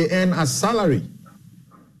than what they earn as salary.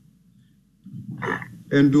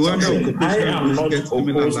 And I am not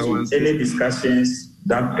opposed to any discussions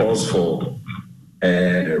that calls for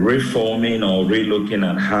reforming or relooking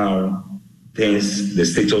at how the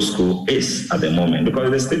status quo is at the moment,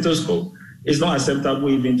 because the status quo is not acceptable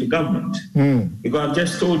even to government. Because I've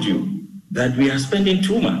just told you that we are spending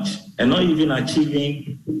too much and not even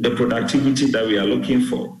achieving the productivity that we are looking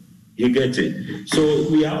for. You get it? So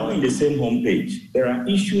we are all in the same homepage. There are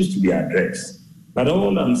issues to be addressed. But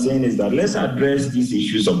all I'm saying is that let's address these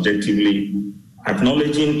issues objectively,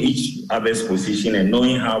 acknowledging each other's position and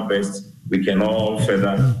knowing how best we can all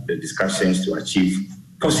further the discussions to achieve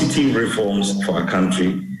positive reforms for our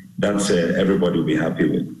country that everybody will be happy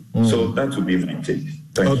with. So that would be my take.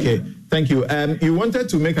 Thank you. You wanted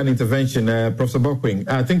to make an intervention, Professor Bokwing.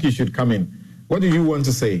 I think you should come in. What do you want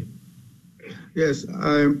to say? Yes,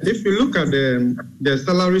 if you look at the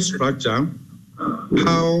salary structure,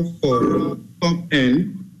 how for top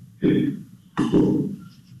end,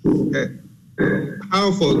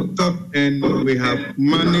 we have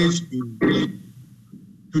managed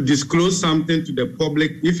to disclose something to the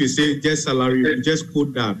public. If you say just salary, you just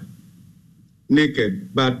put that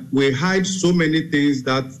naked. But we hide so many things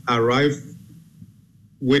that arrive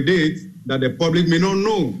with it that the public may not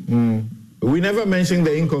know. We never mentioned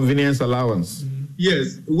the inconvenience allowance.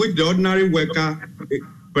 Yes, which the ordinary worker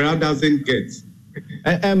perhaps doesn't get.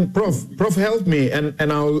 Prof, help me,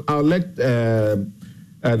 and I'll let Dr.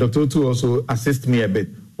 Otu also assist me a bit.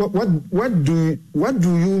 What do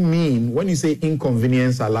you mean when you say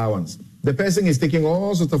inconvenience allowance? The person is taking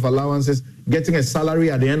all sorts of allowances, getting a salary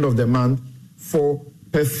at the end of the month for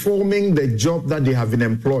performing the job that they have been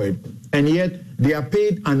employed, and yet they are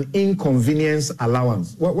paid an inconvenience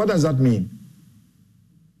allowance. What does that mean?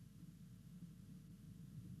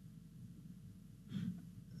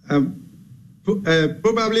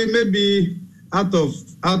 Probably maybe out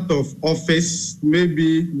of office,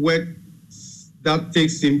 maybe work that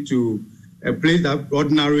takes him to a place that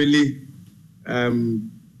ordinarily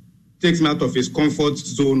takes him out of his comfort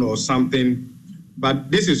zone or something.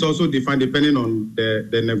 But this is also defined depending on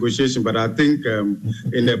the negotiation. But I think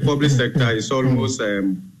in the public sector, it's almost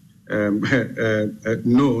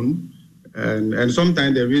known. And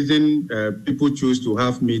sometimes the reason people choose to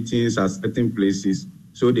have meetings at certain places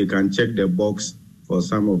so they can check the box for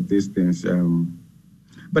some of these things.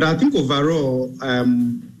 But I think overall,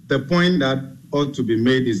 the point that ought to be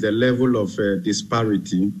made is the level of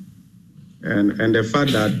disparity and the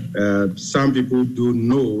fact that some people do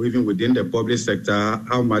know, even within the public sector,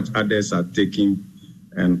 how much others are taking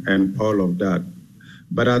and all of that.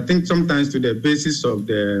 But I think sometimes to the basis of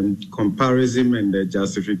the comparison and the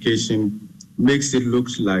justification makes it look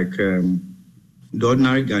like the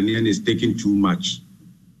ordinary Ghanaian is taking too much.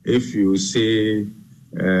 If you say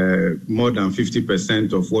more than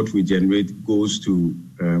 50% of what we generate goes to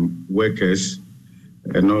workers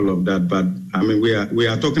and all of that, but I mean we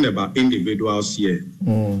are talking about individuals here.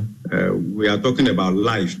 We are talking about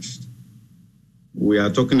life. We are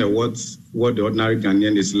talking about what the ordinary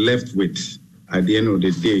Ghanaian is left with at the end of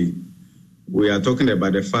the day. We are talking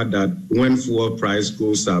about the fact that when fuel price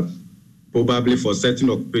goes up, probably for certain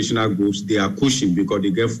occupational groups, they are pushing because they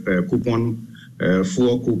get coupon.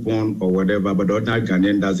 Fuel coupon or whatever, but the ordinary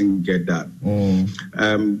Ghanaian doesn't get that.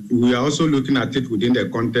 We are also looking at it within the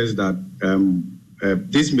context that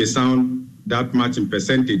this may sound that much in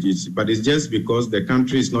percentages, but it's just because the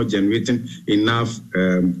country is not generating enough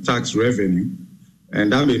tax revenue,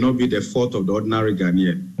 and that may not be the fault of the ordinary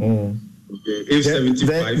Ghanaian. If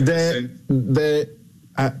 75%,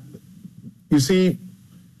 you see,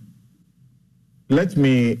 we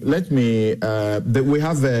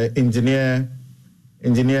have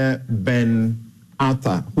engineer Ben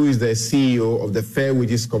Arthur, who is the CEO of the Fair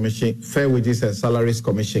Wages and Salaries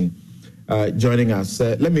Commission, joining us.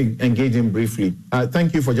 Let me engage him briefly.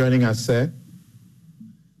 Thank you for joining us, sir.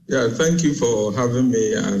 Yeah, thank you for having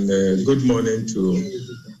me, and good morning to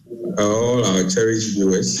all our cherished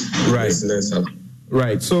viewers. Listeners.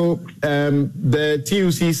 Right. So the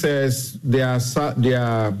TUC says their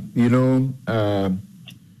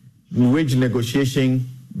wage negotiation,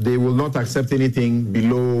 they will not accept anything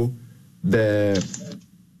below the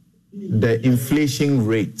inflation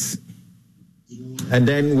rate. And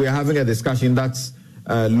then we're having a discussion that's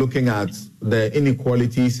looking at the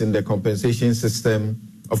inequalities in the compensation system.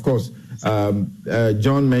 Of course,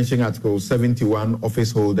 John mentioned Article 71,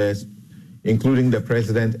 office holders, including the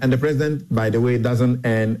president. And the president, by the way, doesn't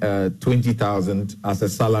earn 20,000 as a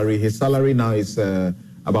salary. His salary now is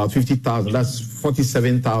about 50,000. That's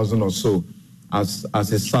 47,000 or so as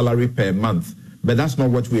his salary per month. But that's not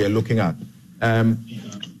what we are looking at.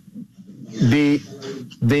 The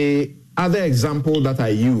other example that I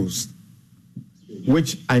used,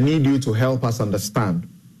 which I need you to help us understand,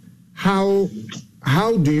 how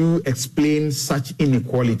do you explain such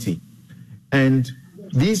inequality? And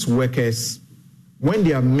these workers, when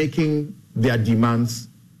they are making their demands,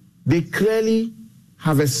 they clearly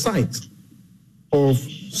have a sight of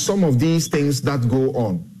some of these things that go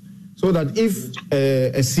on. So that if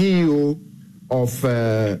a CEO of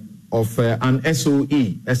an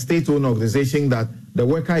SOE, a state-owned organization that the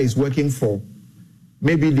worker is working for,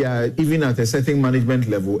 maybe they are even at a certain management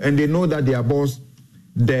level, and they know that their boss,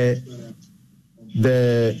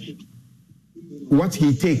 what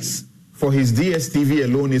he takes for his DSTV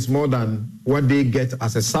alone is more than what they get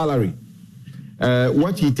as a salary.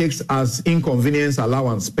 What he takes as inconvenience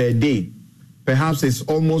allowance per day, perhaps it's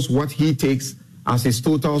almost what he takes as his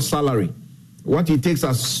total salary. What he takes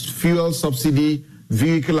as fuel subsidy,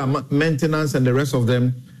 vehicle maintenance, and the rest of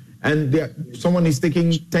them, and someone is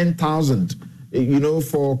taking 10,000,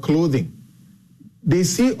 for clothing. They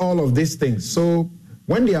see all of these things. So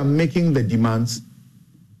when they are making the demands,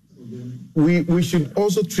 we should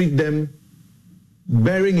also treat them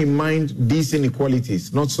bearing in mind these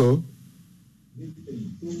inequalities, not so?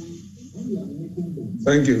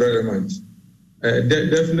 Thank you very much.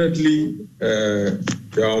 Definitely,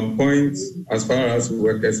 you're on point as far as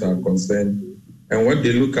workers are concerned and what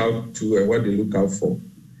they look out to and what they look out for.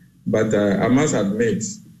 But I must admit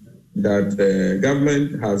that the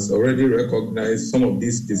government has already recognized some of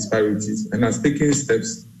these disparities and has taken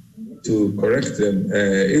steps to correct them.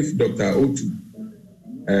 If Dr. Otu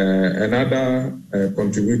and other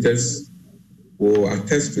contributors will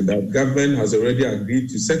attest to that, government has already agreed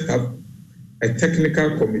to set up a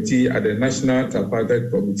technical committee at the National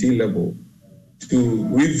Tripartite Committee level to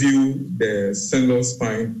review the single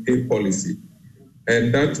spine pay policy.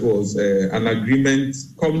 And that was an agreement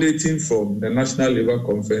culminating from the National Labour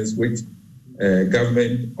Conference, which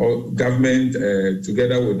government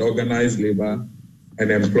together with organized labor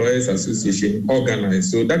and employers association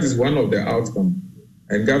organized. So that is one of the outcomes.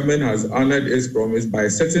 And government has honored its promise by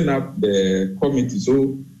setting up the committee.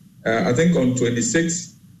 So I think on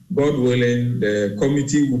 26, God willing, the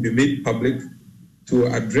committee will be made public to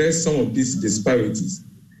address some of these disparities.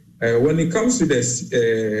 When it comes to the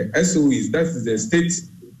SOEs, that is the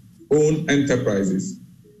state-owned enterprises,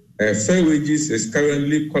 Fair Wages is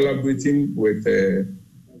currently collaborating with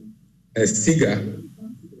SIGA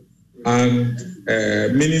and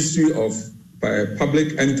Ministry of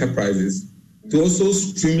Public Enterprises to also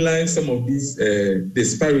streamline some of these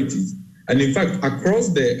disparities. And in fact, across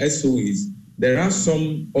the SOEs, there are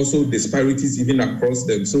some also disparities even across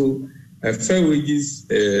them. So Fair Wages,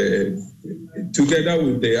 together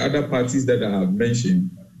with the other parties that I have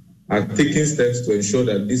mentioned, are taking steps to ensure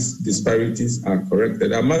that these disparities are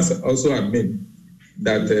corrected. I must also admit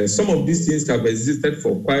that some of these things have existed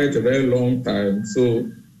for quite a very long time. So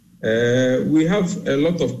we have a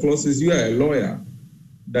lot of clauses. You are a lawyer,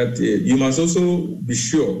 that you must also be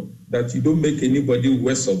sure that you don't make anybody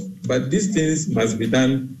worse off. But these things must be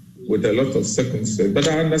done with a lot of circumstance. But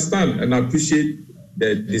I understand and appreciate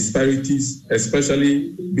the disparities,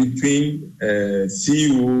 especially between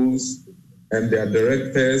CEOs and their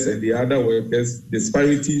directors and the other workers,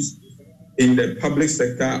 disparities in the public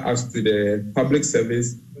sector as to the public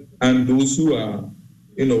service and those who are,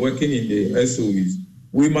 working in the SOEs.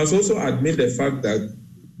 we must also admit the fact that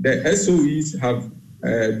the SOEs have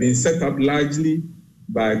been set up largely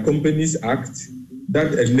by Companies Act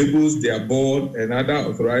that enables their board and other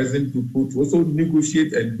authorizing people to also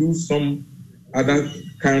negotiate and do some other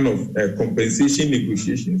kind of compensation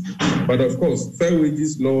negotiations. But of course, fair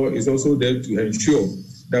wages law is also there to ensure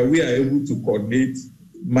that we are able to coordinate,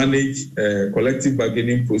 manage collective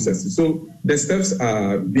bargaining processes. So the steps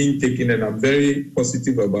are being taken, and I'm very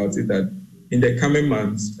positive about it that in the coming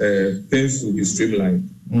months, things will be streamlined.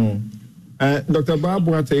 Dr. Bob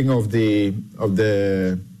Boateng of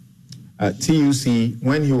the TUC,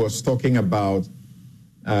 when he was talking about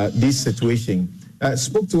this situation,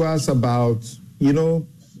 spoke to us about,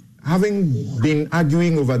 having been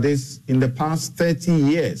arguing over this in the past 30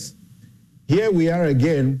 years. Here we are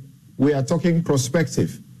again, we are talking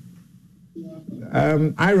prospective.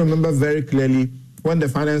 I remember very clearly when the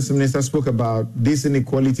finance minister spoke about these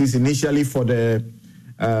inequalities initially for the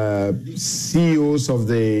CEOs of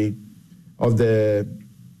the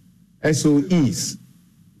SOEs,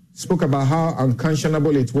 spoke about how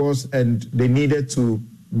unconscionable it was and they needed to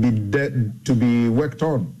be worked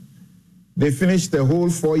on. They finished the whole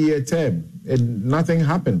 4-year term and nothing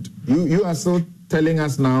happened. You are still telling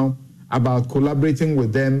us now about collaborating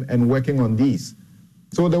with them and working on these.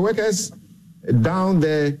 So the workers down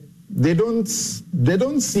there, they don't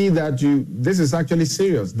see that this is actually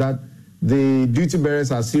serious, that the duty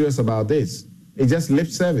bearers are serious about this. It's just lip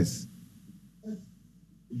service.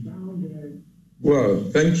 Well,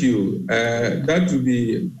 thank you. That would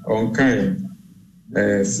be unkind.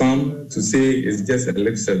 Some to say it's just a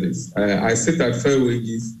lip service. I sit at Fair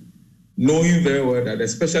Wages knowing very well that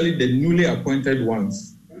especially the newly appointed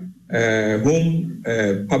ones, whom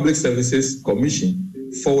Public Services Commission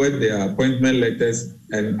forward their appointment letters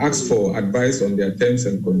and ask for advice on their terms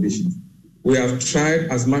and conditions. We have tried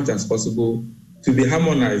as much as possible to be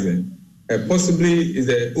harmonizing. Possibly is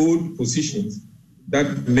the old positions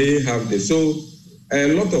that may have this. So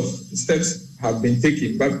a lot of steps have been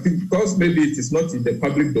taken, but because maybe it is not in the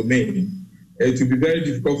public domain, it will be very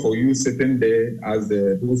difficult for you sitting there as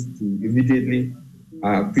a host to immediately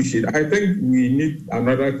appreciate. I think we need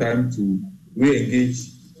another time to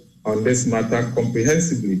re-engage on this matter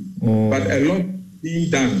comprehensively, but a lot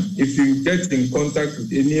being done. If you get in contact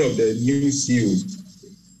with any of the new CEOs,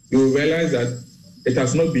 you will realize that it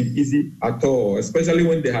has not been easy at all, especially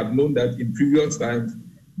when they have known that in previous times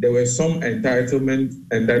there were some entitlement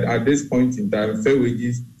and that at this point in time, Fair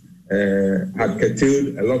Wages had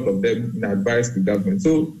curtailed a lot of them in advice to government.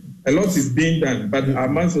 So a lot is being done, but I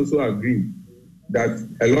must also agree that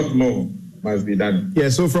a lot more must be done. Yeah,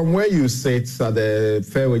 so from where you sit at the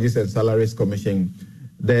Fair Wages and Salaries Commission,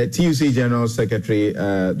 the TUC General Secretary,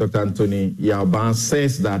 Dr. Anthony Yao-Ban,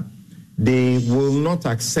 says that they will not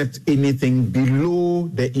accept anything below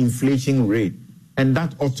the inflation rate, and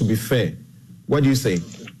that ought to be fair. What do you say?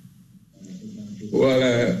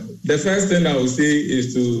 Well, the first thing I would say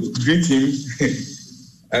is to greet him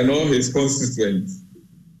and all his constituents,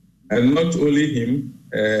 and not only him,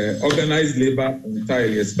 organized labor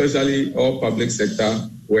entirely, especially all public sector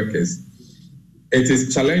workers. It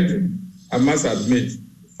is challenging, I must admit,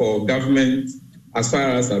 for government as far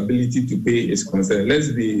as ability to pay is concerned. Let's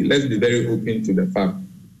be very open to the fact.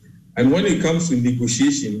 And when it comes to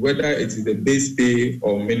negotiation, whether it is the base pay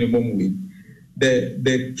or minimum wage,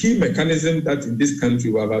 the key mechanism that in this country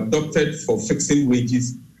we have adopted for fixing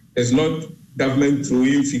wages is not government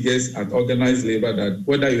throwing figures at organized labor that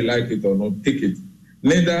whether you like it or not, take it.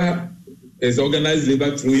 Neither is organized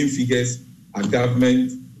labor throwing figures at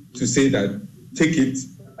government to say that take it,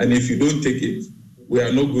 and if you don't take it, we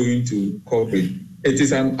are not going to cooperate. It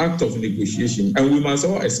is an act of negotiation, and we must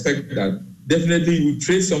all expect that definitely we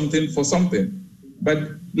trade something for something. But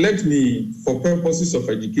let me, for purposes of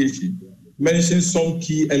education, mention some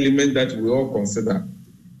key elements that we all consider.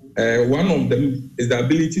 One of them is the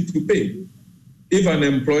ability to pay. If an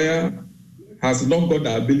employer has not got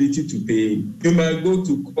the ability to pay, you might go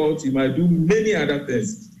to court, you might do many other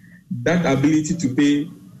things. That ability to pay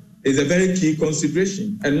is a very key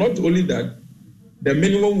consideration. And not only that, the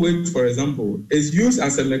minimum wage, for example, is used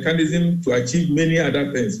as a mechanism to achieve many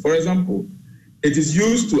other things. For example, it is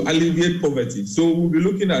used to alleviate poverty. So we'll be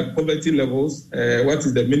looking at poverty levels, what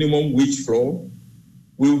is the minimum wage floor.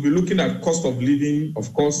 We will be looking at cost of living,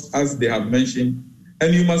 of course, as they have mentioned.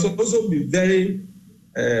 And you must also be very,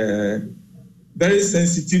 very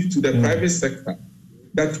sensitive to the private sector,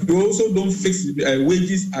 that you also don't fix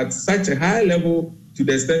wages at such a high level to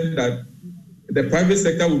the extent that the private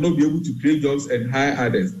sector will not be able to create jobs and hire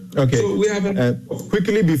others. Okay. So we have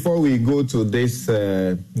quickly before we go to this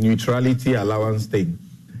neutrality allowance thing,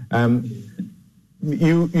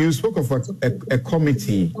 You spoke of a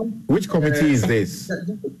committee. Which committee is this?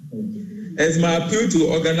 As my appeal to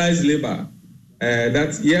organized labor,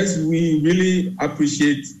 that yes, we really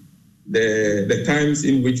appreciate the times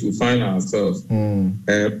in which we find ourselves.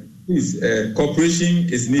 Cooperation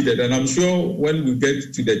is needed, and I'm sure when we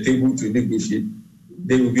get to the table to negotiate,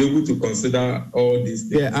 they will be able to consider all these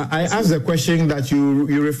things. Yeah, I asked the question that you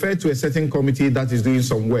refer to a certain committee that is doing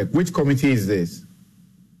some work. Which committee is this?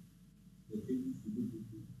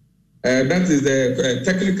 That is the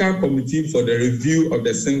technical committee for the review of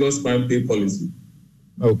the single spine pay policy.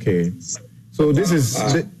 Okay, so this is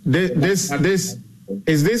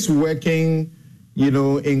is this working,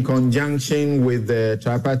 in conjunction with the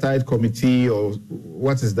tripartite committee, or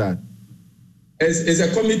what is that? It's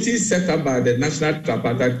a committee set up by the National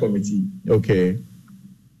Tripartite Committee. Okay.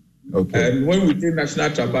 And when we say National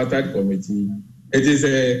Tripartite Committee, it is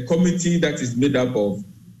a committee that is made up of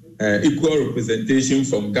equal representation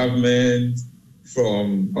from government,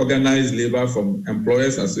 from organized labor, from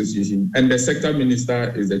employers association, and the sector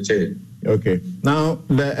minister is the chair. Okay. Now,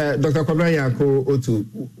 Dr. Kwabena Nyarko Otu,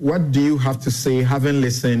 what do you have to say, having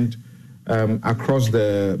listened across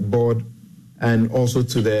the board and also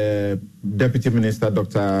to the Deputy Minister,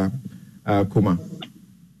 Dr. Kumar?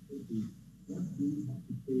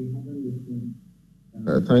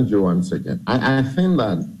 Thank you once again. I think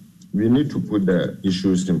that we need to put the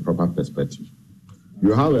issues in proper perspective.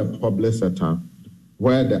 You have a public sector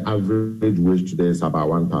where the average wage today is about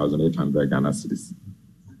 1,800 Ghana cedis.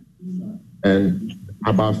 And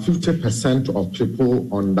about 50% of people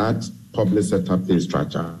on that public sector pay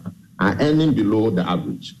structure are earning below the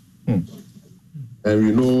average. And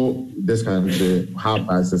we know this country, how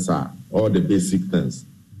prices are, all the basic things.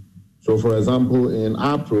 So, for example, in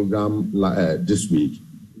our program this week,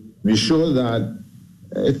 we show that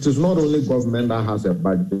it is not only government that has a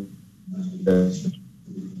budget.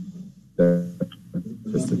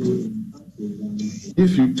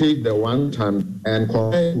 If you take the one time and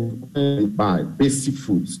compare by basic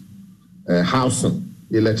foods, housing,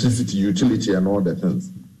 electricity, utility, and all the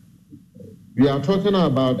things, we are talking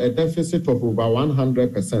about a deficit of over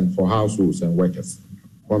 100% for households and workers,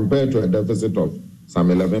 compared to a deficit of some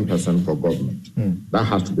 11% for government. That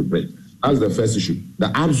has to be break. That's the first issue.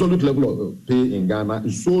 The absolute level of pay in Ghana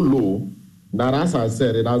is so low that, as I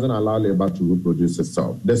said, it doesn't allow labor to reproduce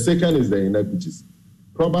itself. The second is the inequities.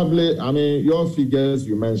 Probably, your figures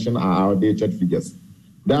you mentioned are outdated figures.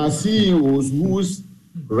 There are CEOs whose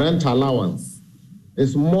rent allowance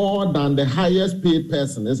is more than the highest paid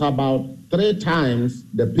person. It's about 3 times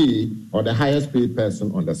the pay or the highest paid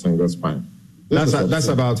person on the single spine. That's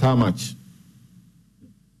about how much?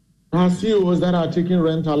 There are CEOs that are taking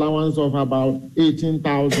rent allowance of about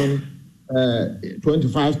 18,000,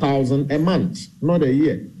 25,000 a month, not a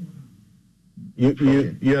year.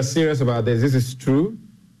 You are serious about this? This is true?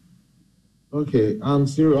 Okay, I'm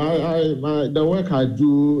serious. The work I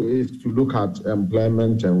do is to look at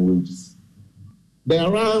employment and wages.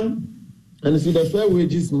 And you see, the Fair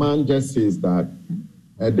Wages man just says that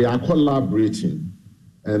they are collaborating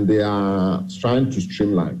and they are trying to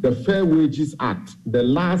streamline. The Fair Wages Act, the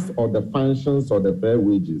last of the functions of the Fair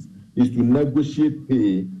Wages is to negotiate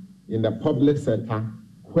pay in the public sector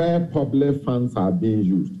where public funds are being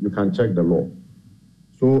used. You can check the law.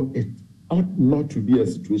 So it ought not to be a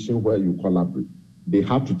situation where you collaborate. They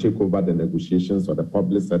have to take over the negotiations of the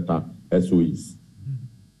public sector SOEs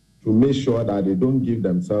to make sure that they don't give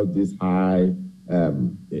themselves these high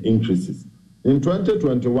increases. In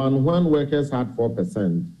 2021, when workers had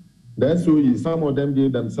 4%, the SOEs, some of them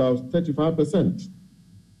gave themselves 35%.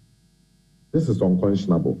 This is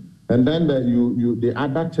unconscionable. And then the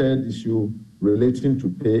other third issue relating to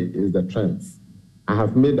pay is the trends. I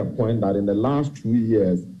have made a point that in the last 2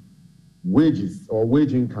 years, wages or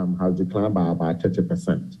wage income has declined by about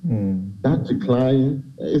 30%. That decline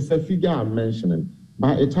is a figure I'm mentioning,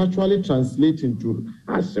 but it actually translates into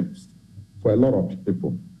hardships for a lot of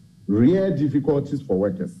people, real difficulties for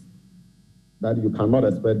workers, that you cannot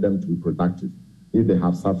expect them to be productive if they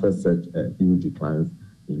have suffered such huge declines.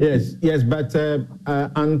 Yes, but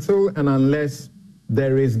until and unless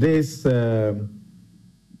there is this,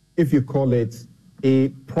 if you call it, a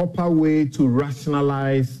proper way to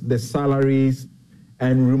rationalize the salaries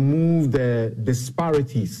and remove the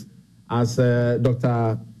disparities, as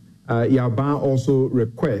Dr. Yao-Ban also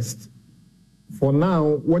requests. For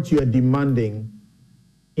now, what you are demanding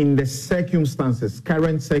in the circumstances,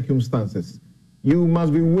 current circumstances, you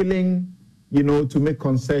must be willing, to make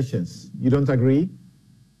concessions. You don't agree?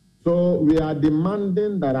 So we are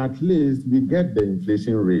demanding that at least we get the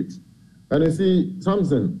inflation rate. And you see,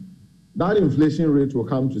 something, that inflation rate will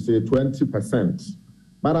come to, say, 20%.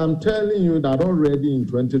 But I'm telling you that already in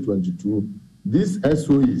 2022, these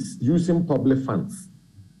SOEs using public funds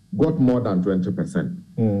got more than 20%.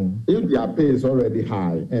 If their pay is already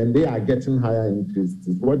high and they are getting higher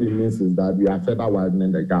increases, what it means is that we are further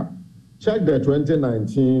widening the gap. Check the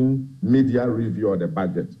 2019 media review of the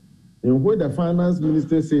budget, in which the finance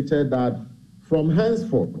minister stated that from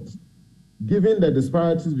henceforth, given the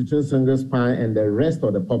disparities between single spine and the rest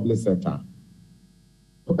of the public sector,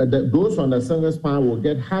 those on the single spine will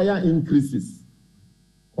get higher increases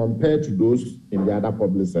compared to those in the other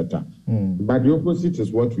public sector. But the opposite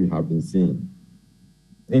is what we have been seeing.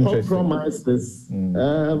 Compromises.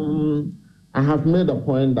 I have made a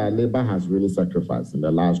point that Labour has really sacrificed in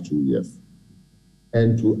the last 2 years.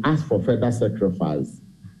 And to ask for further sacrifice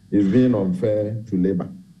is being unfair to Labour.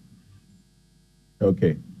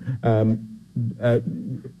 Okay. I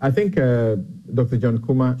think Dr. John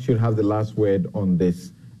Kumah should have the last word on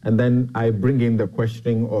this. And then I bring in the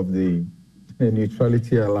questioning of the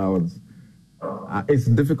neutrality allowance. It's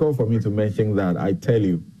difficult for me to mention that, I tell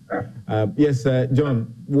you. Yes,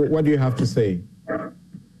 John, what do you have to say?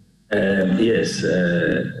 Yes,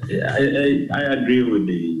 I agree with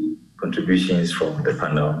the contributions from the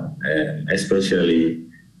panel, especially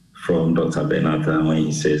from Dr. Benata when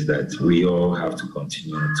he says that we all have to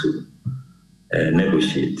continue to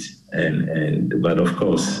negotiate. But of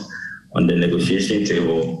course, on the negotiation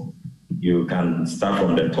table, you can start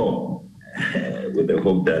from the top with the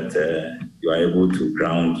hope that you are able to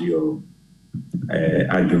ground your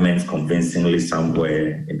arguments convincingly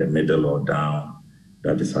somewhere in the middle or down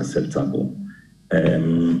that is acceptable.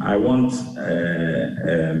 I want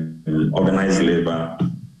organized labor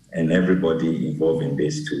and everybody involved in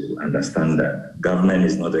this to understand that government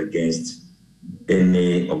is not against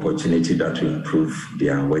any opportunity that will improve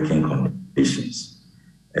their working conditions,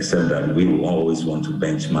 except that we will always want to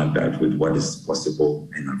benchmark that with what is possible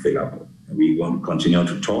and available. We want to continue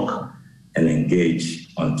to talk and engage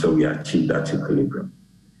until we achieve that equilibrium.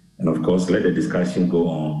 And of course, let the discussion go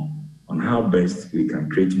on how best we can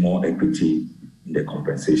create more equity in the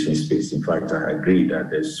compensation space. In fact, I agree that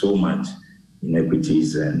there's so much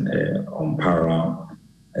inequities and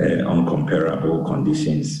uncomparable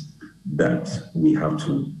conditions that we have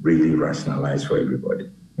to really rationalize for everybody.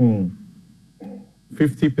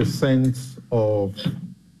 50% of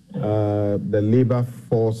the labor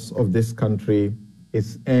force of this country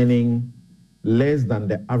is earning less than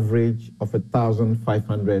the average of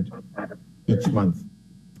 1,500 each month.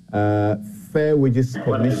 Fair Wages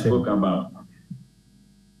Commission.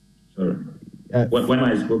 When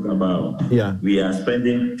I spoke about, we are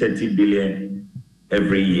spending 30 billion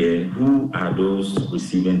every year. Who are those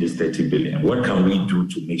receiving this 30 billion? What can we do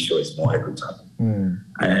to make sure it's more equitable?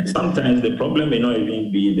 And sometimes the problem may not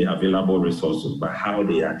even be the available resources, but how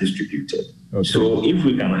they are distributed. Okay. So if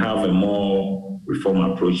we can have a more reform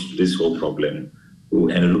approach to this whole problem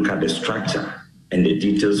and look at the structure and the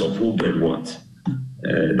details of who get what,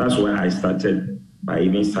 that's why I started by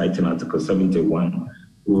even citing Article 71,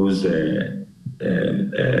 whose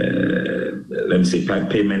let me say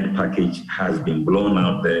payment package has been blown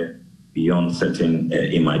out there beyond certain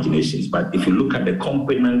imaginations. But if you look at the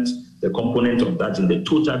component of that in the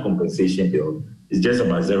total compensation bill, it's just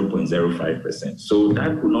about 0.05%. So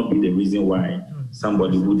that would not be the reason why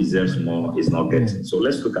somebody who deserves more is not getting. So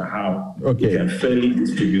let's look at how we can fairly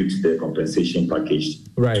distribute the compensation package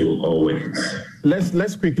to all workers.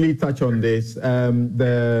 Let's quickly touch on this.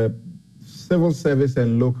 The civil service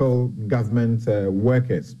and local government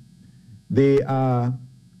workers, they are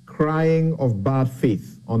crying of bad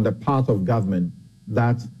faith on the part of government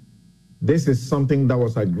that this is something that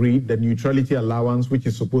was agreed, the neutrality allowance, which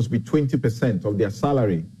is supposed to be 20% of their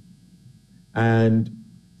salary. And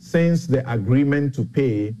since the agreement to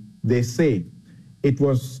pay, they say it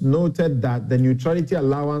was noted that the neutrality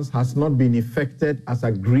allowance has not been effected as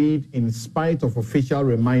agreed in spite of official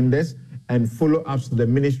reminders and follow-ups to the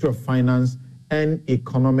Ministry of Finance and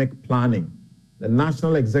Economic Planning. The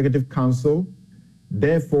National Executive Council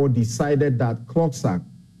therefore decided that CLOGSAC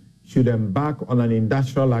should embark on an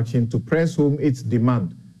industrial action to press home its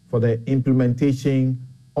demand for the implementation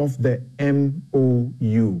of the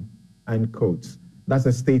MOU, end quotes. That's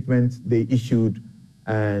a statement they issued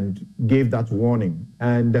and gave that warning.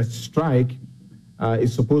 And the strike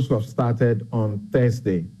is supposed to have started on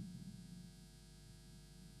Thursday.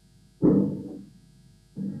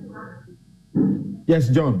 Yes,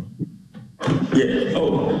 John. Yeah.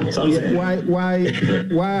 Why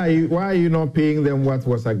are you not paying them what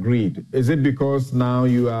was agreed? Is it because now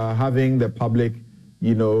you are having the public,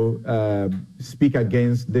 speak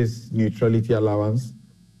against this neutrality allowance?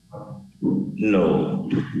 No.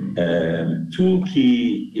 Two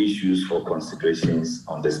key issues for considerations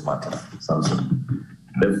on this matter, Samson.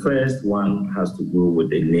 The first one has to do with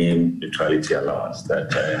the name neutrality allowance.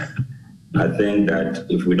 That I think that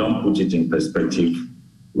if we don't put it in perspective,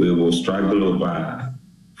 we will struggle over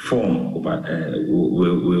form. We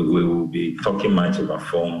will be talking much about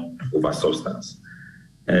form over substance.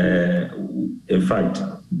 In fact,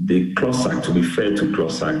 the CLOSAC, to be fair to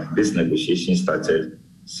CLOSAC, this negotiation started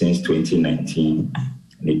since 2019,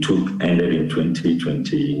 and it ended in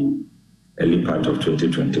 2020, early part of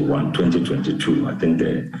 2021, 2022. I think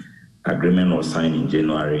the agreement was signed in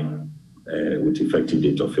January with effective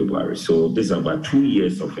date of February. So this is about 2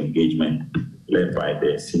 years of engagement led by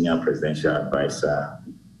the Senior Presidential Advisor,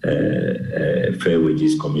 Fair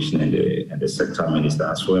Wages Commission, and the Sector Minister,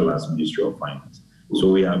 as well as Ministry of Finance. So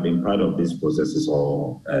we have been part of these processes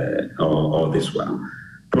all this while.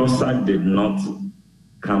 CLOSAC did not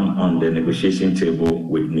come on the negotiation table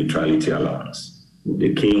with neutrality allowance.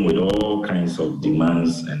 They came with all kinds of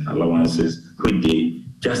demands and allowances, which they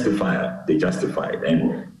justified,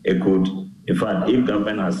 and it could, in fact, if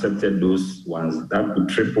government accepted those ones, that could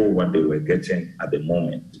triple what they were getting at the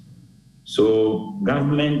moment. So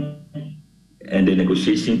government and the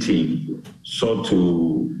negotiation team came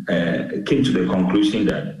to the conclusion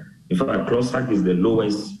that, in fact, CLOSAC is the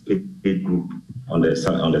lowest paid group on the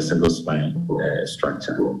single spine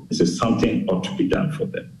structure. This is something ought to be done for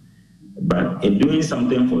them. But in doing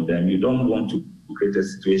something for them, you don't want to create a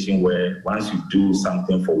situation where once you do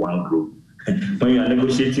something for one group, when you are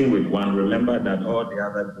negotiating with one, remember that all the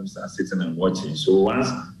other groups are sitting and watching. So once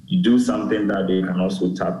you do something that they can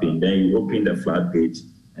also tap in, then you open the floodgate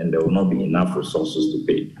and there will not be enough resources to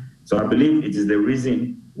pay. So I believe it is the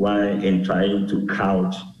reason why, in trying to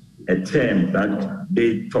couch a term that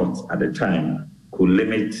they thought at the time could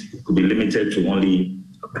be limited to only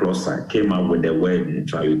CLOSAC, came up with the word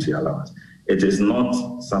neutrality allowance. It is not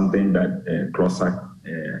something that CLOSAC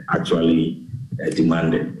actually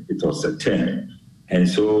demanded. It was a term. And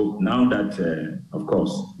so now that, of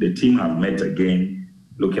course, the team have met again,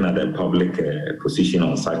 looking at the public position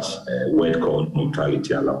on such a word called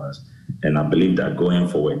neutrality allowance. And I believe that going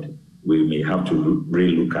forward, we may have to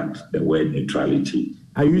re-look at the word neutrality.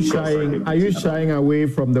 Are you shying away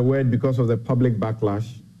from the word because of the public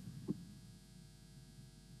backlash?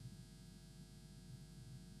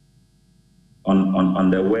 On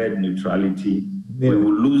the word neutrality, we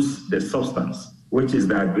will lose the substance, which is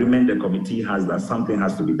the agreement the committee has that something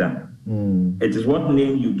has to be done. It is what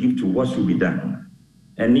name you give to what should be done.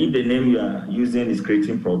 And if the name you are using is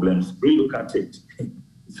creating problems, re-look at it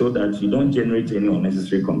so that you don't generate any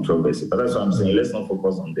unnecessary controversy. But that's what I'm saying. Let's not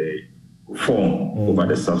focus on the form over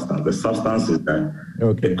the substance. The substance is that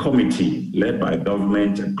the committee led by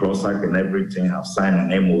government and CLOSAC and everything have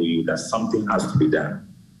signed an MOU that something has to be done.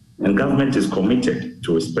 And government is committed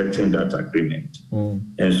to respecting that agreement.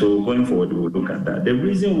 And so going forward, we'll look at that. The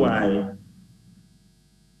reason why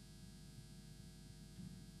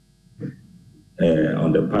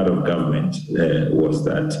on the part of government was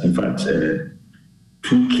that, in fact,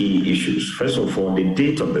 two key issues. First of all, the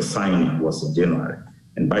date of the signing was in January,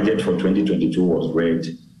 and budget for 2022 was read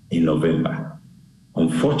in November.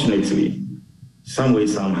 Unfortunately, some way,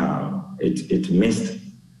 somehow, it missed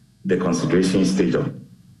the consideration stage of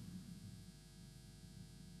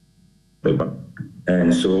paper.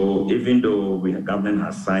 And so even though government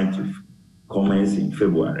has signed comments in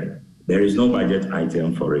February, there is no budget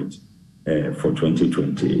item for it for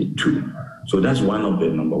 2022. So that's one of the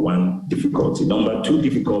number one difficulty. Number two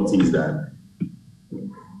difficulty is that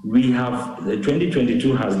the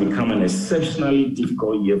 2022 has become an exceptionally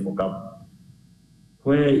difficult year for government,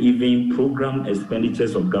 where even program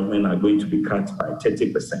expenditures of government are going to be cut by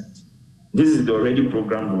 30%. This is the already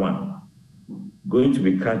programmed one, going to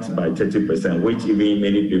be cut by 30%, which even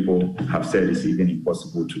many people have said is even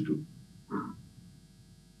impossible to do.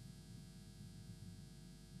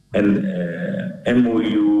 And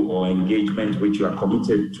MOU or engagement which you are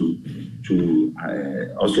committed to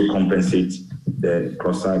also compensate the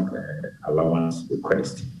CLOSAC allowance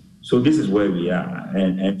request. So this is where we are.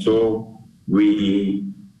 And so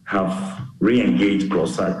we have re-engaged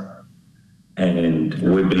CLOSAC, and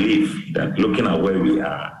we believe that looking at where we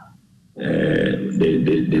are,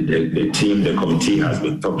 the team, the committee has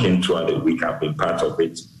been talking throughout the week. I've been part of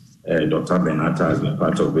it. Dr. Benata has been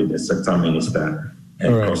part of it, the sector minister,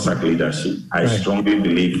 and CLOSAC leadership. I strongly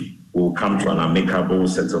believe we'll come to an amicable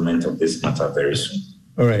settlement of this matter very soon.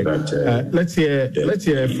 All right. Let's hear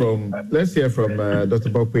from Dr.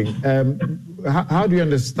 Bokpin. How do you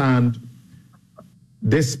understand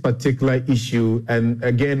this particular issue, and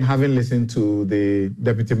again, having listened to the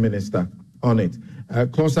Deputy Minister on it,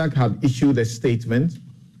 CLOSAC had issued a statement,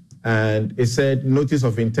 and it said notice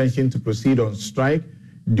of intention to proceed on strike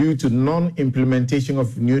due to non-implementation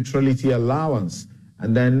of neutrality allowance.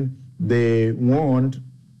 And then they warned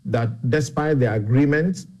that despite the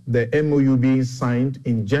agreement, the MOU being signed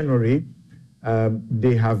in January,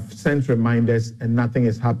 they have sent reminders and nothing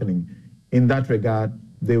is happening. In that regard,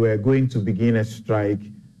 they were going to begin a strike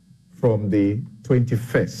from the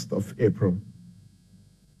 21st of April.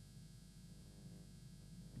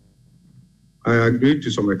 I agree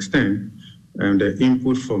to some extent the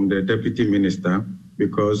input from the Deputy Minister,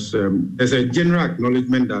 because there's a general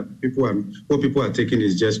acknowledgement that what people are taking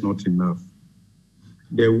is just not enough.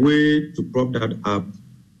 The way to prop that up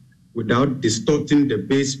without distorting the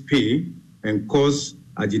base pay and cause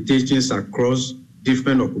agitations across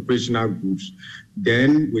different occupational groups,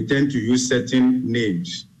 then we tend to use certain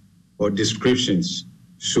names or descriptions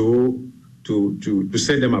to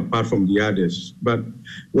set them apart from the others. But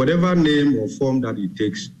whatever name or form that it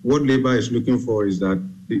takes, what labor is looking for is that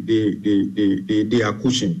they are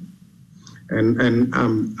pushing. And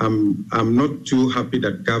I'm not too happy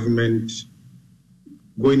that government,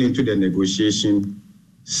 going into the negotiation,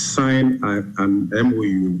 signed an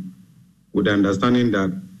MOU with the understanding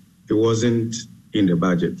that it wasn't in the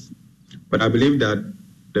budget. But I believe that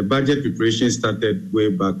the budget preparation started way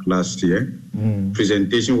back last year.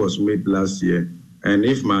 Presentation was made last year. And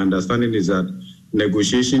if my understanding is that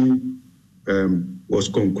negotiation was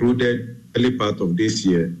concluded early part of this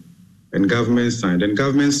year, and government signed. And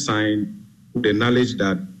government signed with the knowledge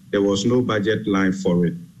that there was no budget line for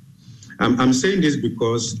it. I'm saying this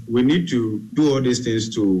because we need to do all these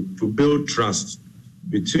things to build trust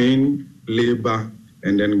between labor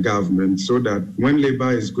and then government, so that when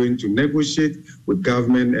labor is going to negotiate with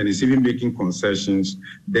government and is even making concessions,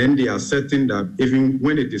 then they are certain that even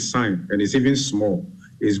when it is signed and it's even small,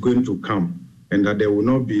 it's going to come, and that there will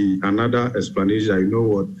not be another explanation. You know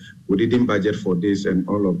what, we didn't budget for this and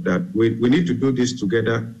all of that. We need to do this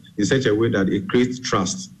together in such a way that it creates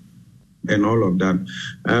trust and all of that.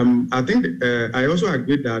 I think I also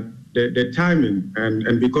agree that the timing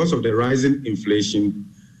and because of the rising inflation,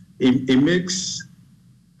 it makes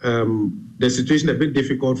the situation a bit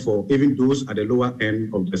difficult for even those at the lower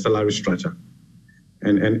end of the salary structure.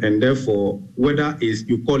 And therefore, whether is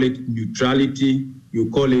you call it neutrality, you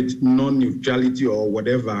call it non-neutrality or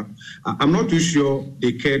whatever, I'm not too sure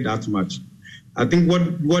they care that much. I think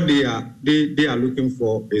what they are looking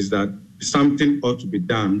for is that something ought to be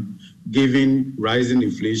done given rising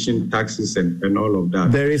inflation, taxes, and all of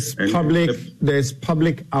that. There is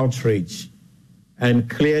public outrage, and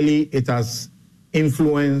clearly it has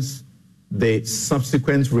influenced the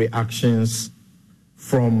subsequent reactions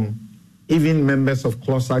from even members of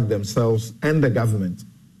CLOSAC themselves and the government.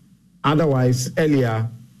 Otherwise, earlier,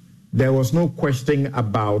 there was no question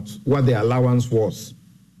about what the allowance was.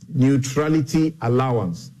 Neutrality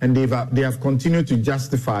allowance. And they have continued to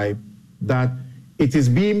justify that it is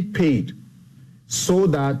being paid so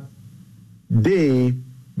that they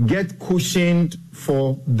get cushioned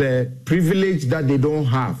for the privilege that they don't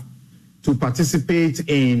have to participate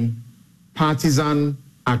in partisan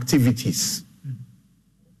activities.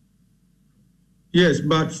 Yes,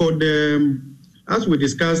 but for as we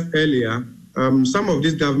discussed earlier, some of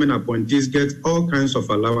these government appointees get all kinds of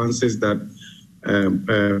allowances that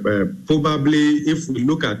probably, if we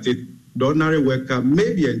look at it, the ordinary worker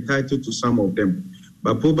may be entitled to some of them,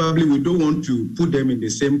 but probably we don't want to put them in the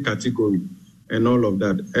same category and all of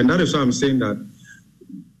that. And that is why I'm saying that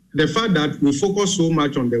the fact that we focus so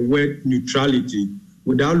much on the word neutrality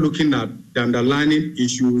without looking at the underlying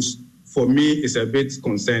issues, for me, is a bit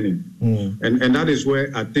concerning. And that is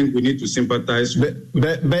where I think we need to sympathize with.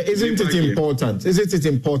 But isn't it important? Isn't it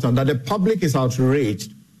important that the public is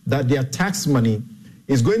outraged that their tax money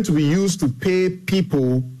is going to be used to pay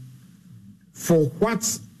people for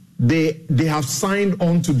what they have signed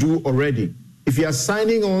on to do already? If you are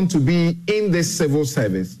signing on to be in this civil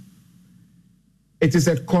service, it is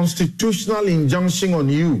a constitutional injunction on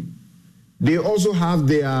you. They also have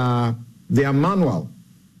their manual,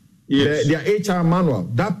 yes, their HR manual,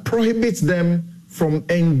 that prohibits them from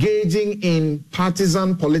engaging in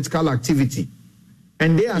partisan political activity.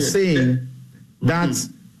 And they are saying that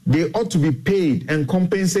they ought to be paid and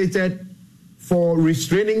compensated for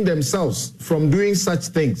restraining themselves from doing such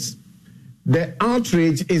things. The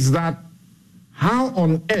outrage is that how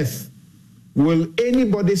on earth will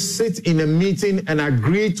anybody sit in a meeting and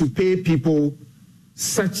agree to pay people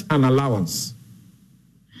such an allowance?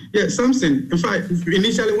 Yeah, something. In fact,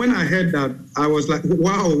 initially when I heard that, I was like,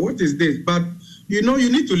 wow, what is this? But you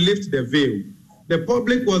need to lift the veil. The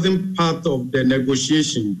public wasn't part of the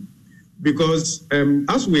negotiation because,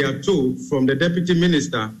 as we are told from the deputy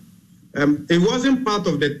minister, it wasn't part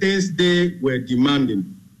of the things they were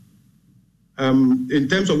demanding in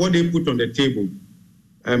terms of what they put on the table.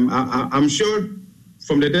 I'm sure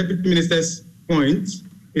from the deputy minister's point,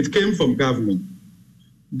 it came from government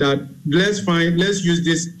that let's use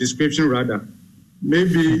this description rather.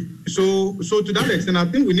 Maybe so to that extent, I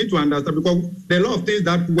think we need to understand because there are a lot of things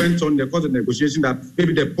that went on the course of negotiation that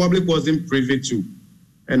maybe the public wasn't privy to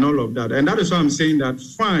and all of that. And that is why I'm saying that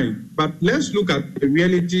fine, but let's look at the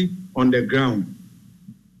reality on the ground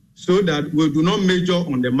so that we do not major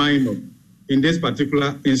on the minor in this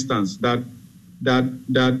particular instance, that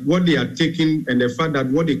what they are taking and the fact that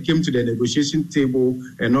what they came to the negotiation table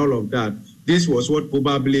and all of that, this was what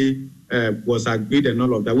probably was agreed and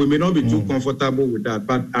all of that. We may not be too comfortable with that,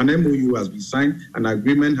 but an MOU has been signed, an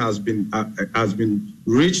agreement has been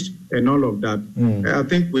reached and all of that. I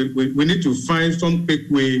think we need to find some quick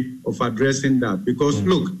way of addressing that because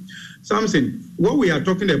look, something, what we are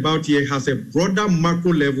talking about here has a broader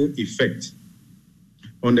macro level effect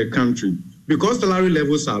on the country. Because salary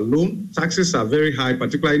levels are low, taxes are very high,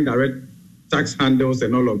 particularly indirect tax handles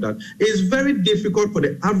and all of that, it's very difficult for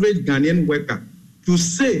the average Ghanaian worker to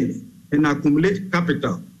save and accumulate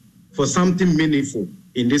capital for something meaningful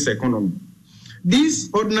in this economy. These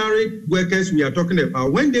ordinary workers we are talking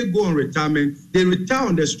about, when they go on retirement, they retire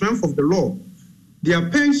on the strength of the law. Their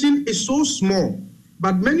pension is so small,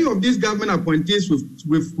 but many of these government appointees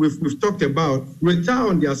we've talked about retire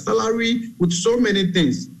on their salary with so many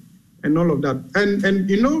things and all of that. And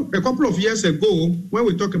a couple of years ago, when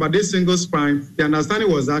we talked about this single spine, the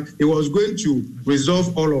understanding was that it was going to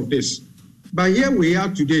resolve all of this. But here we are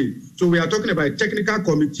today. So we are talking about a technical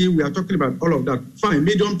committee. We are talking about all of that. Fine,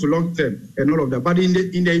 medium to long term and all of that. But in the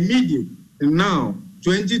immediate, now,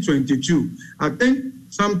 2022, I think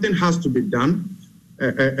something has to be done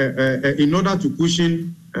in order to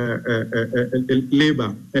cushion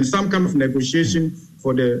labor and some kind of negotiation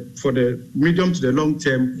for the medium to the long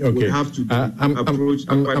term. We have to approach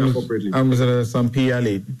quite appropriately. Mr.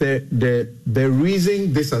 Sampiale, the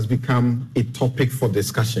reason this has become a topic for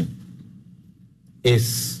discussion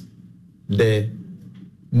is the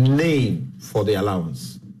name for the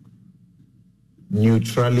allowance,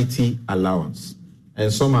 neutrality allowance.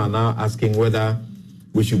 And some are now asking whether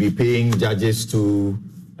we should be paying judges to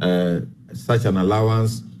such an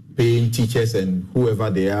allowance, paying teachers and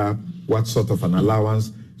whoever they are, what sort of an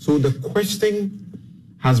allowance. So the question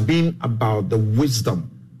has been about the wisdom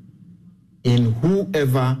in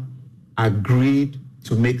whoever agreed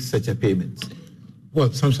to make such a payment.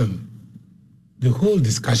 Well, Samson, the whole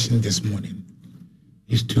discussion this morning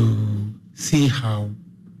is to see how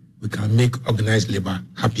we can make organized labor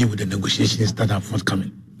happy with the negotiations that are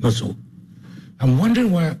forthcoming. Not so. I'm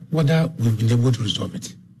wondering whether we've been able to resolve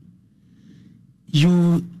it.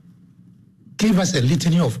 You gave us a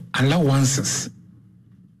litany of allowances,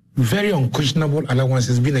 very unquestionable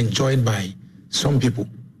allowances being enjoyed by some people.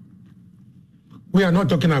 We are not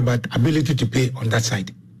talking about ability to pay on that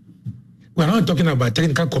side. We are not talking about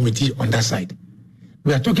technical committee on that side.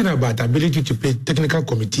 We are talking about ability to pay technical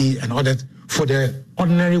committee and all that for the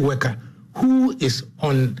ordinary worker who is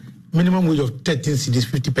on minimum wage of 13 cedis,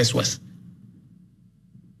 50 pesos.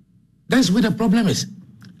 That's where the problem is.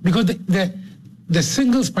 Because the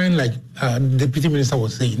single spine, like the Deputy Minister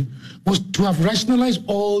was saying, was to have rationalized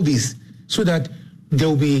all this so that there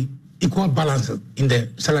will be equal balance in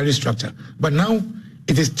the salary structure. But now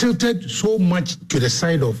it is tilted so much to the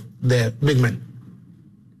side of the big men.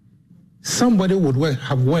 Somebody would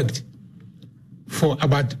have worked for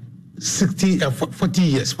about 40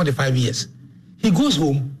 years, 45 years. He goes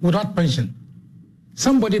home without pension.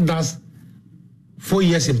 Somebody does 4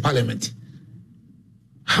 years in parliament.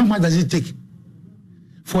 How much does it take?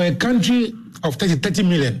 For a country of 30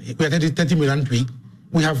 million, we are 30 million,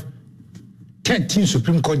 we have 13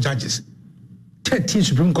 Supreme Court judges. 13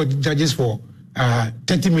 Supreme Court judges for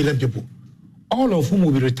 30 million people, all of whom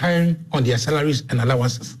will be retiring on their salaries and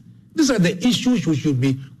allowances. These are the issues we should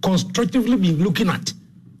be constructively be looking at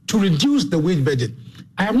to reduce the wage burden.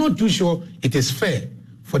 I am not too sure it is fair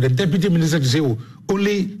for the Deputy Minister to say, oh,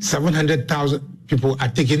 only 700,000 people are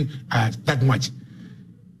taking that much.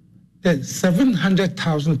 The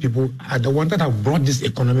 700,000 people are the ones that have brought this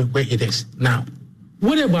economy where it is now.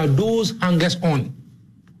 What about those hangers on?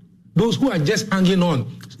 Those who are just hanging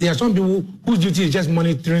on. There are some people whose duty is just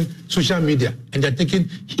monitoring social media and they're taking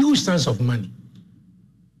huge sums of money.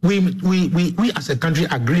 We as a country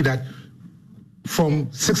agree that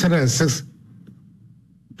from 606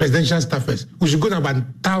 presidential staffers, we should go to about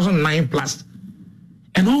 1,009 plus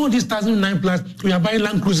And all these 1,009 plus, we are buying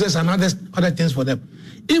Land Cruisers and other things for them.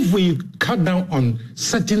 If we cut down on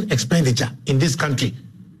certain expenditure in this country,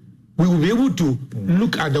 we will be able to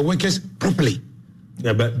look at the workers properly.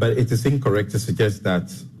 Yeah, but it is incorrect to suggest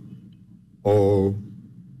that all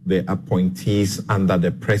the appointees under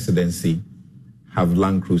the presidency have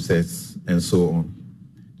Land Cruisers and so on.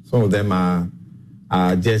 Some of them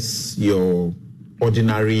are just your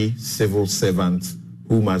ordinary civil servants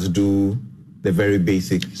who must do the very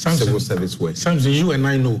basic civil service work. Samson, you and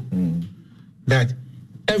I know that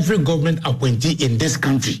every government appointee in this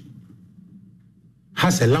country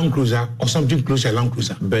has a Land Cruiser or something close to a Land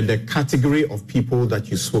Cruiser. But the category of people that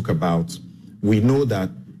you spoke about, we know that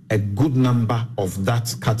a good number of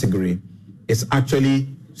that category is actually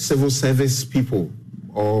civil service people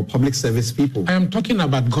or public service people. I am talking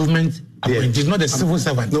about government appointees, not the civil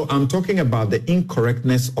servants. No, I'm talking about the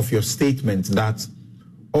incorrectness of your statement that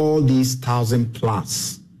all these 1,000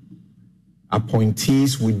 plus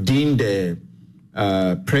appointees within the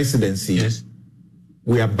presidency, yes,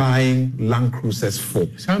 we are buying Land Cruisers for.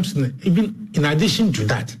 Samson, even in addition to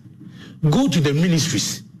that, go to the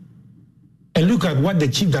ministries and look at what the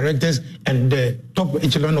chief directors and the top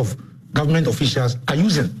echelon of government officials are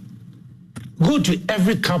using. Go to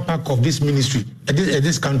every car park of this ministry at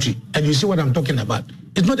this country, and you see what I'm talking about.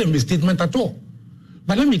 It's not a misstatement at all.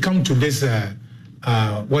 But let me come to this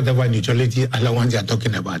whatever neutrality allowance you're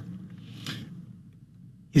talking about.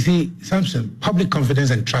 You see, Samson, public confidence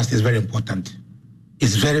and trust is very important.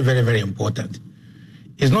 It's very, very, very important.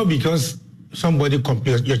 It's not because somebody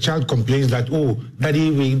complains, your child complains that, oh,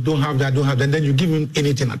 daddy, we don't have that, and then you give him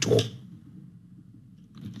anything at all.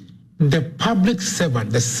 The public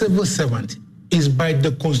servant, the civil servant, is by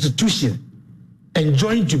the Constitution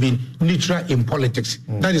enjoined to be neutral in politics.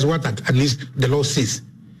 That is what at least the law says.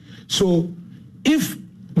 So if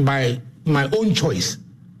by my own choice,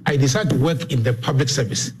 I decide to work in the public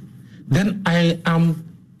service, then I am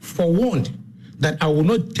forewarned that I will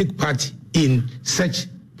not take part in such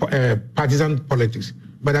partisan politics.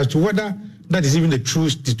 But as to whether that is even the true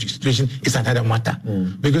situation is another matter.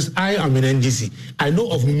 Because I am in NDC. I know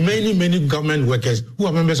of many, many government workers who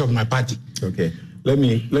are members of my party. Okay. Let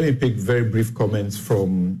me pick very brief comments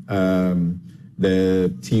from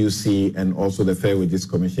the TUC and also the Fair Wages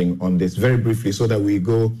Commission on this very briefly so that we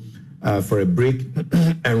go for a break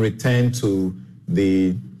and return to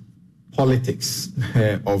the politics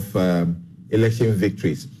of election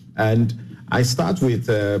victories. And I start with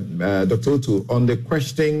Dr. Otu on the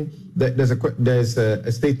question. There's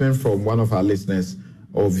a statement from one of our listeners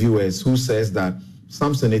or viewers who says that,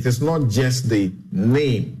 Samson, it is not just the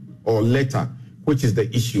name or letter which is the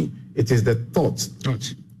issue. It is the thought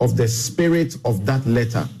of the spirit of that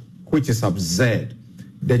letter which is absurd.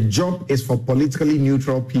 The job is for politically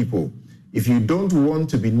neutral people. If you don't want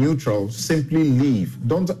to be neutral, simply leave.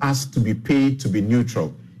 Don't ask to be paid to be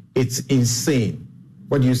neutral. It's insane.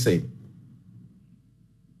 What do you say?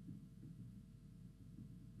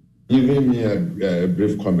 You gave me a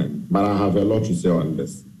brief comment, but I have a lot to say on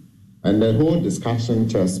this. And the whole discussion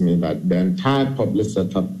tells me that the entire public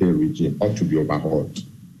sector pay regime ought to be overhauled.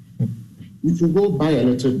 If you go back a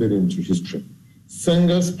little bit into history,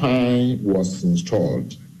 single spine was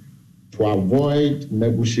installed to avoid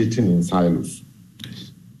negotiating in silos,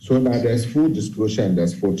 so that there's full disclosure and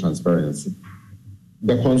there's full transparency.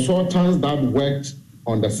 The consultants that worked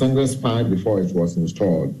on the single spine before it was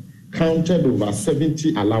installed counted over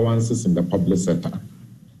 70 allowances in the public sector.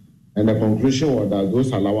 And the conclusion was that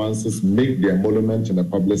those allowances make the emolument in the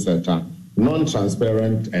public sector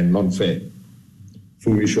non-transparent and non-fair.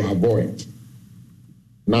 So we should avoid.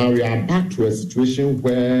 Now we are back to a situation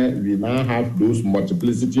where we now have those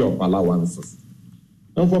multiplicity of allowances.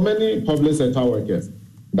 And for many public sector workers,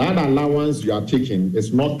 that allowance you are taking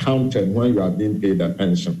is not counted when you are being paid a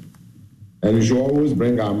pension. And we should always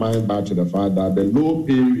bring our mind back to the fact that the low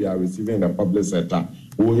pay we are receiving in the public sector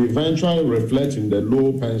will eventually reflect in the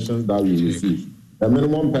low pensions that we receive. The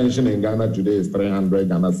minimum pension in Ghana today is 300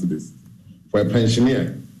 Ghana cedis for a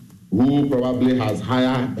pensioner who probably has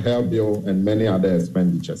higher health bill and many other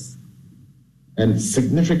expenditures. And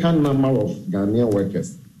significant number of Ghanaian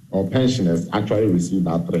workers or pensioners actually receive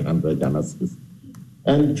that 300 Ghana cedis.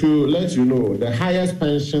 And to let you know, the highest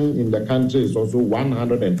pension in the country is also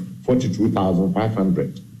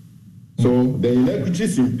 142,500. So the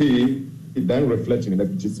inequities in pay, it then reflects in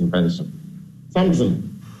inequities in pension.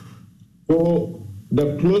 Samson, so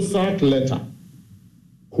the CLOSAC letter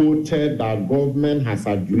quoted that government has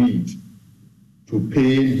agreed to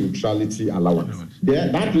pay neutrality allowance.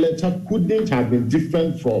 That letter couldn't have been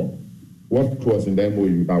different from what was in the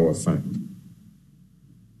MOU that was signed.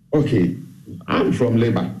 Okay, I'm from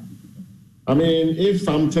Labour. I mean, if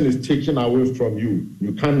something is taken away from you,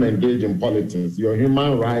 you can't engage in politics. Your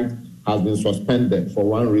human right has been suspended for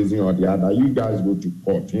one reason or the other. You guys go to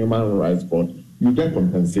court, human rights court, you get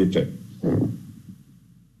compensated.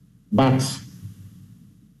 But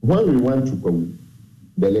when we went to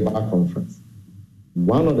the Labour conference,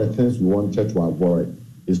 one of the things we wanted to avoid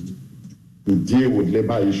is to deal with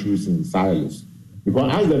labor issues in silos.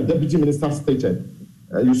 Because as the Deputy Minister stated,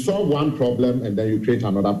 you solve one problem and then you create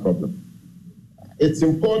another problem. It's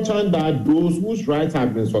important that those whose rights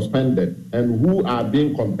have been suspended and who are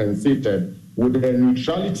being compensated with a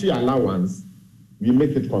neutrality allowance, we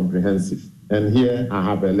make it comprehensive. And here I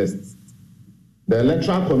have a list. The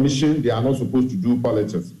Electoral Commission, they are not supposed to do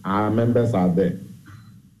politics. Our members are there.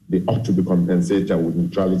 They ought to be compensated with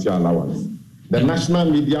neutrality allowance. The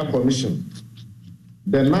National Media Commission,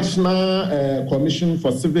 the National Commission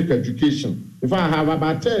for Civic Education. If I have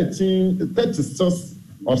about 36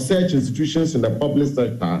 of such institutions in the public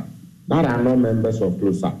sector that are not members of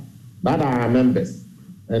CLOSAC, that are members,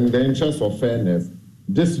 and in the interest of fairness,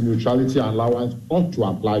 this neutrality allowance ought to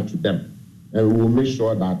apply to them, and we will make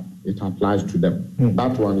sure that it applies to them.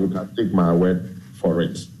 That one, you can take my word for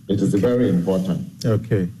it. It is very important.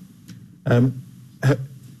 Okay. Hello,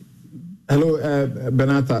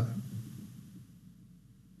 Benata.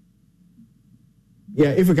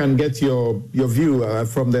 Yeah, if we can get your view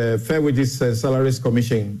from the Fair Wages and Salaries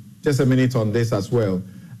Commission, just a minute on this as well.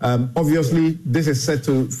 Obviously, this is set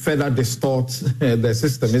to further distort the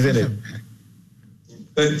system, isn't it?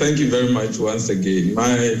 Thank you very much once again.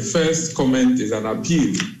 My first comment is an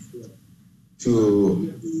appeal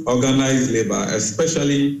to organized labor,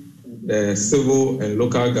 especially the Civil and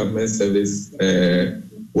Local Government Service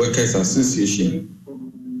Workers Association,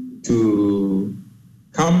 to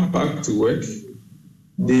come back to work.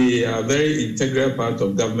 They are a very integral part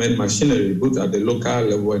of government machinery, both at the local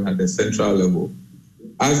level and at the central level.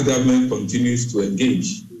 As government continues to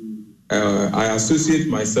engage, I associate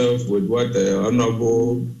myself with what the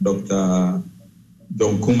Honorable Dr.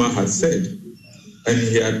 John Kuma has said, and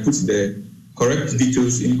he had put the correct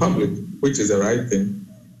details in public, which is the right thing.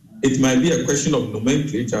 It might be a question of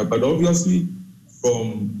nomenclature, but obviously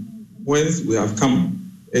from whence we have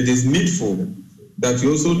come, it is needful that we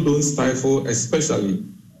also don't stifle, especially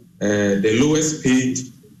the lowest paid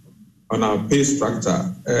on our pay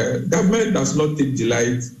structure. Government does not take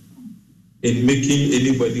delight in making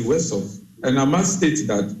anybody worse off. And I must state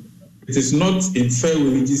that it is not in fair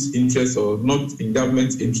wages interest or not in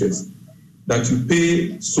government's interest that you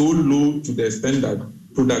pay so low to the extent that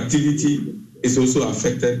productivity is also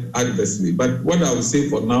affected adversely. But what I will say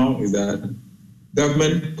for now is that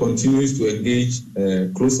government continues to engage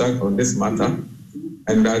CLOSAC on this matter,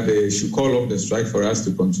 and that they should call off the strike for us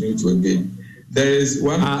to continue to engage. There is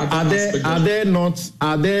one. Are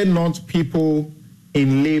there not people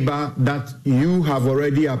in labor that you have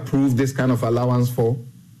already approved this kind of allowance for?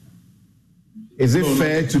 Is it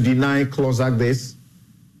fair to deny CLOSAC this?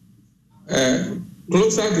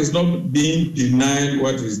 CLOSAC is not being denied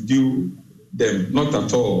what is due them, not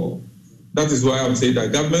at all. That is why I'm saying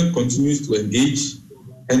that government continues to engage,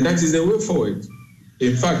 and that is the way forward.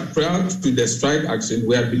 In fact, prior to the strike action,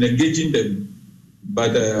 we have been engaging them,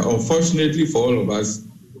 but unfortunately for all of us,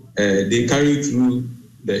 they carry through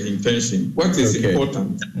the intention. What is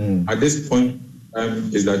important at this point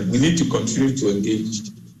is that we need to continue to engage,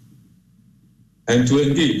 and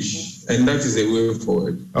that is the way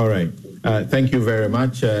forward. All right. Thank you very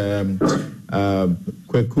much.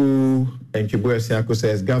 Kweku Enkibu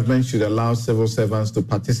says government should allow civil servants to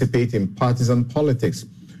participate in partisan politics.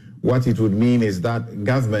 What it would mean is that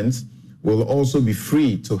government will also be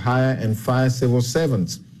free to hire and fire civil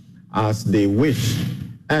servants as they wish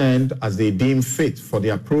and as they deem fit for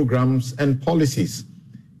their programs and policies.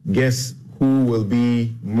 Guess who will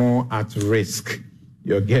be more at risk?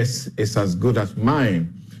 Your guess is as good as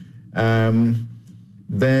mine.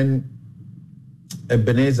 Then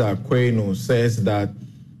Ebenezer Kwenu says that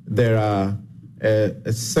there are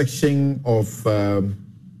a section of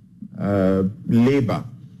labor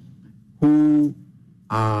who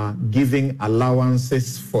are giving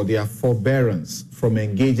allowances for their forbearance from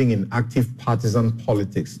engaging in active partisan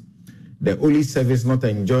politics. The only service not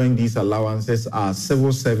enjoying these allowances are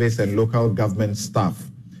civil service and local government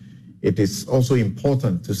staff. It is also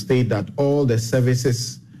important to state that all the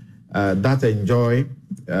services that enjoy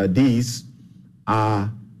these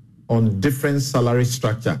are on different salary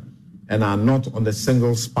structure and are not on the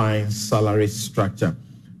single spine salary structure.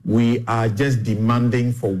 We are just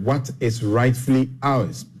demanding for what is rightfully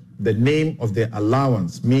ours. The name of the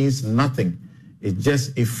allowance means nothing. It's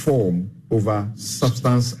just a form over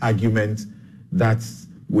substance argument that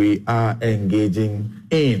we are engaging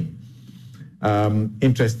in.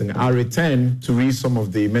 Interesting. I'll return to read some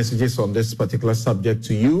of the messages on this particular subject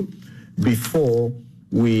to you before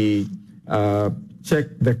we check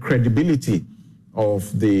the credibility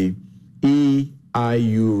of the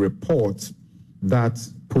EIU report that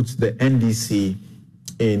puts the NDC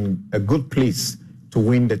in a good place to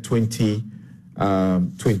win the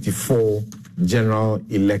 2024 general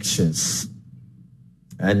elections.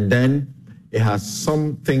 And then it has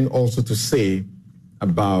something also to say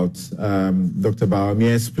about Dr.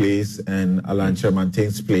 Bawumia's place and Alan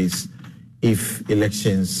Kyerematen's place if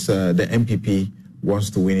elections, the MPP wants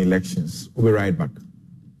to win elections. We'll be right back.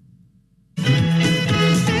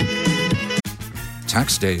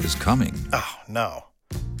 Tax day is coming. Oh, no.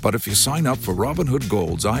 But if you sign up for Robinhood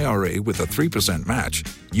Gold's IRA with a 3% match,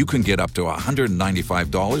 you can get up to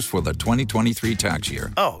 $195 for the 2023 tax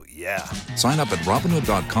year. Oh, yeah. Sign up at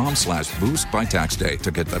Robinhood.com/boost by tax day to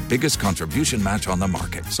get the biggest contribution match on the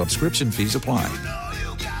market. Subscription fees apply.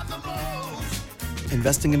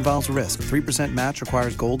 Investing involves risk. 3% match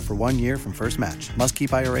requires gold for 1 year from first match. Must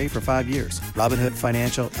keep IRA for 5 years. Robinhood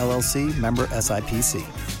Financial, LLC, member SIPC.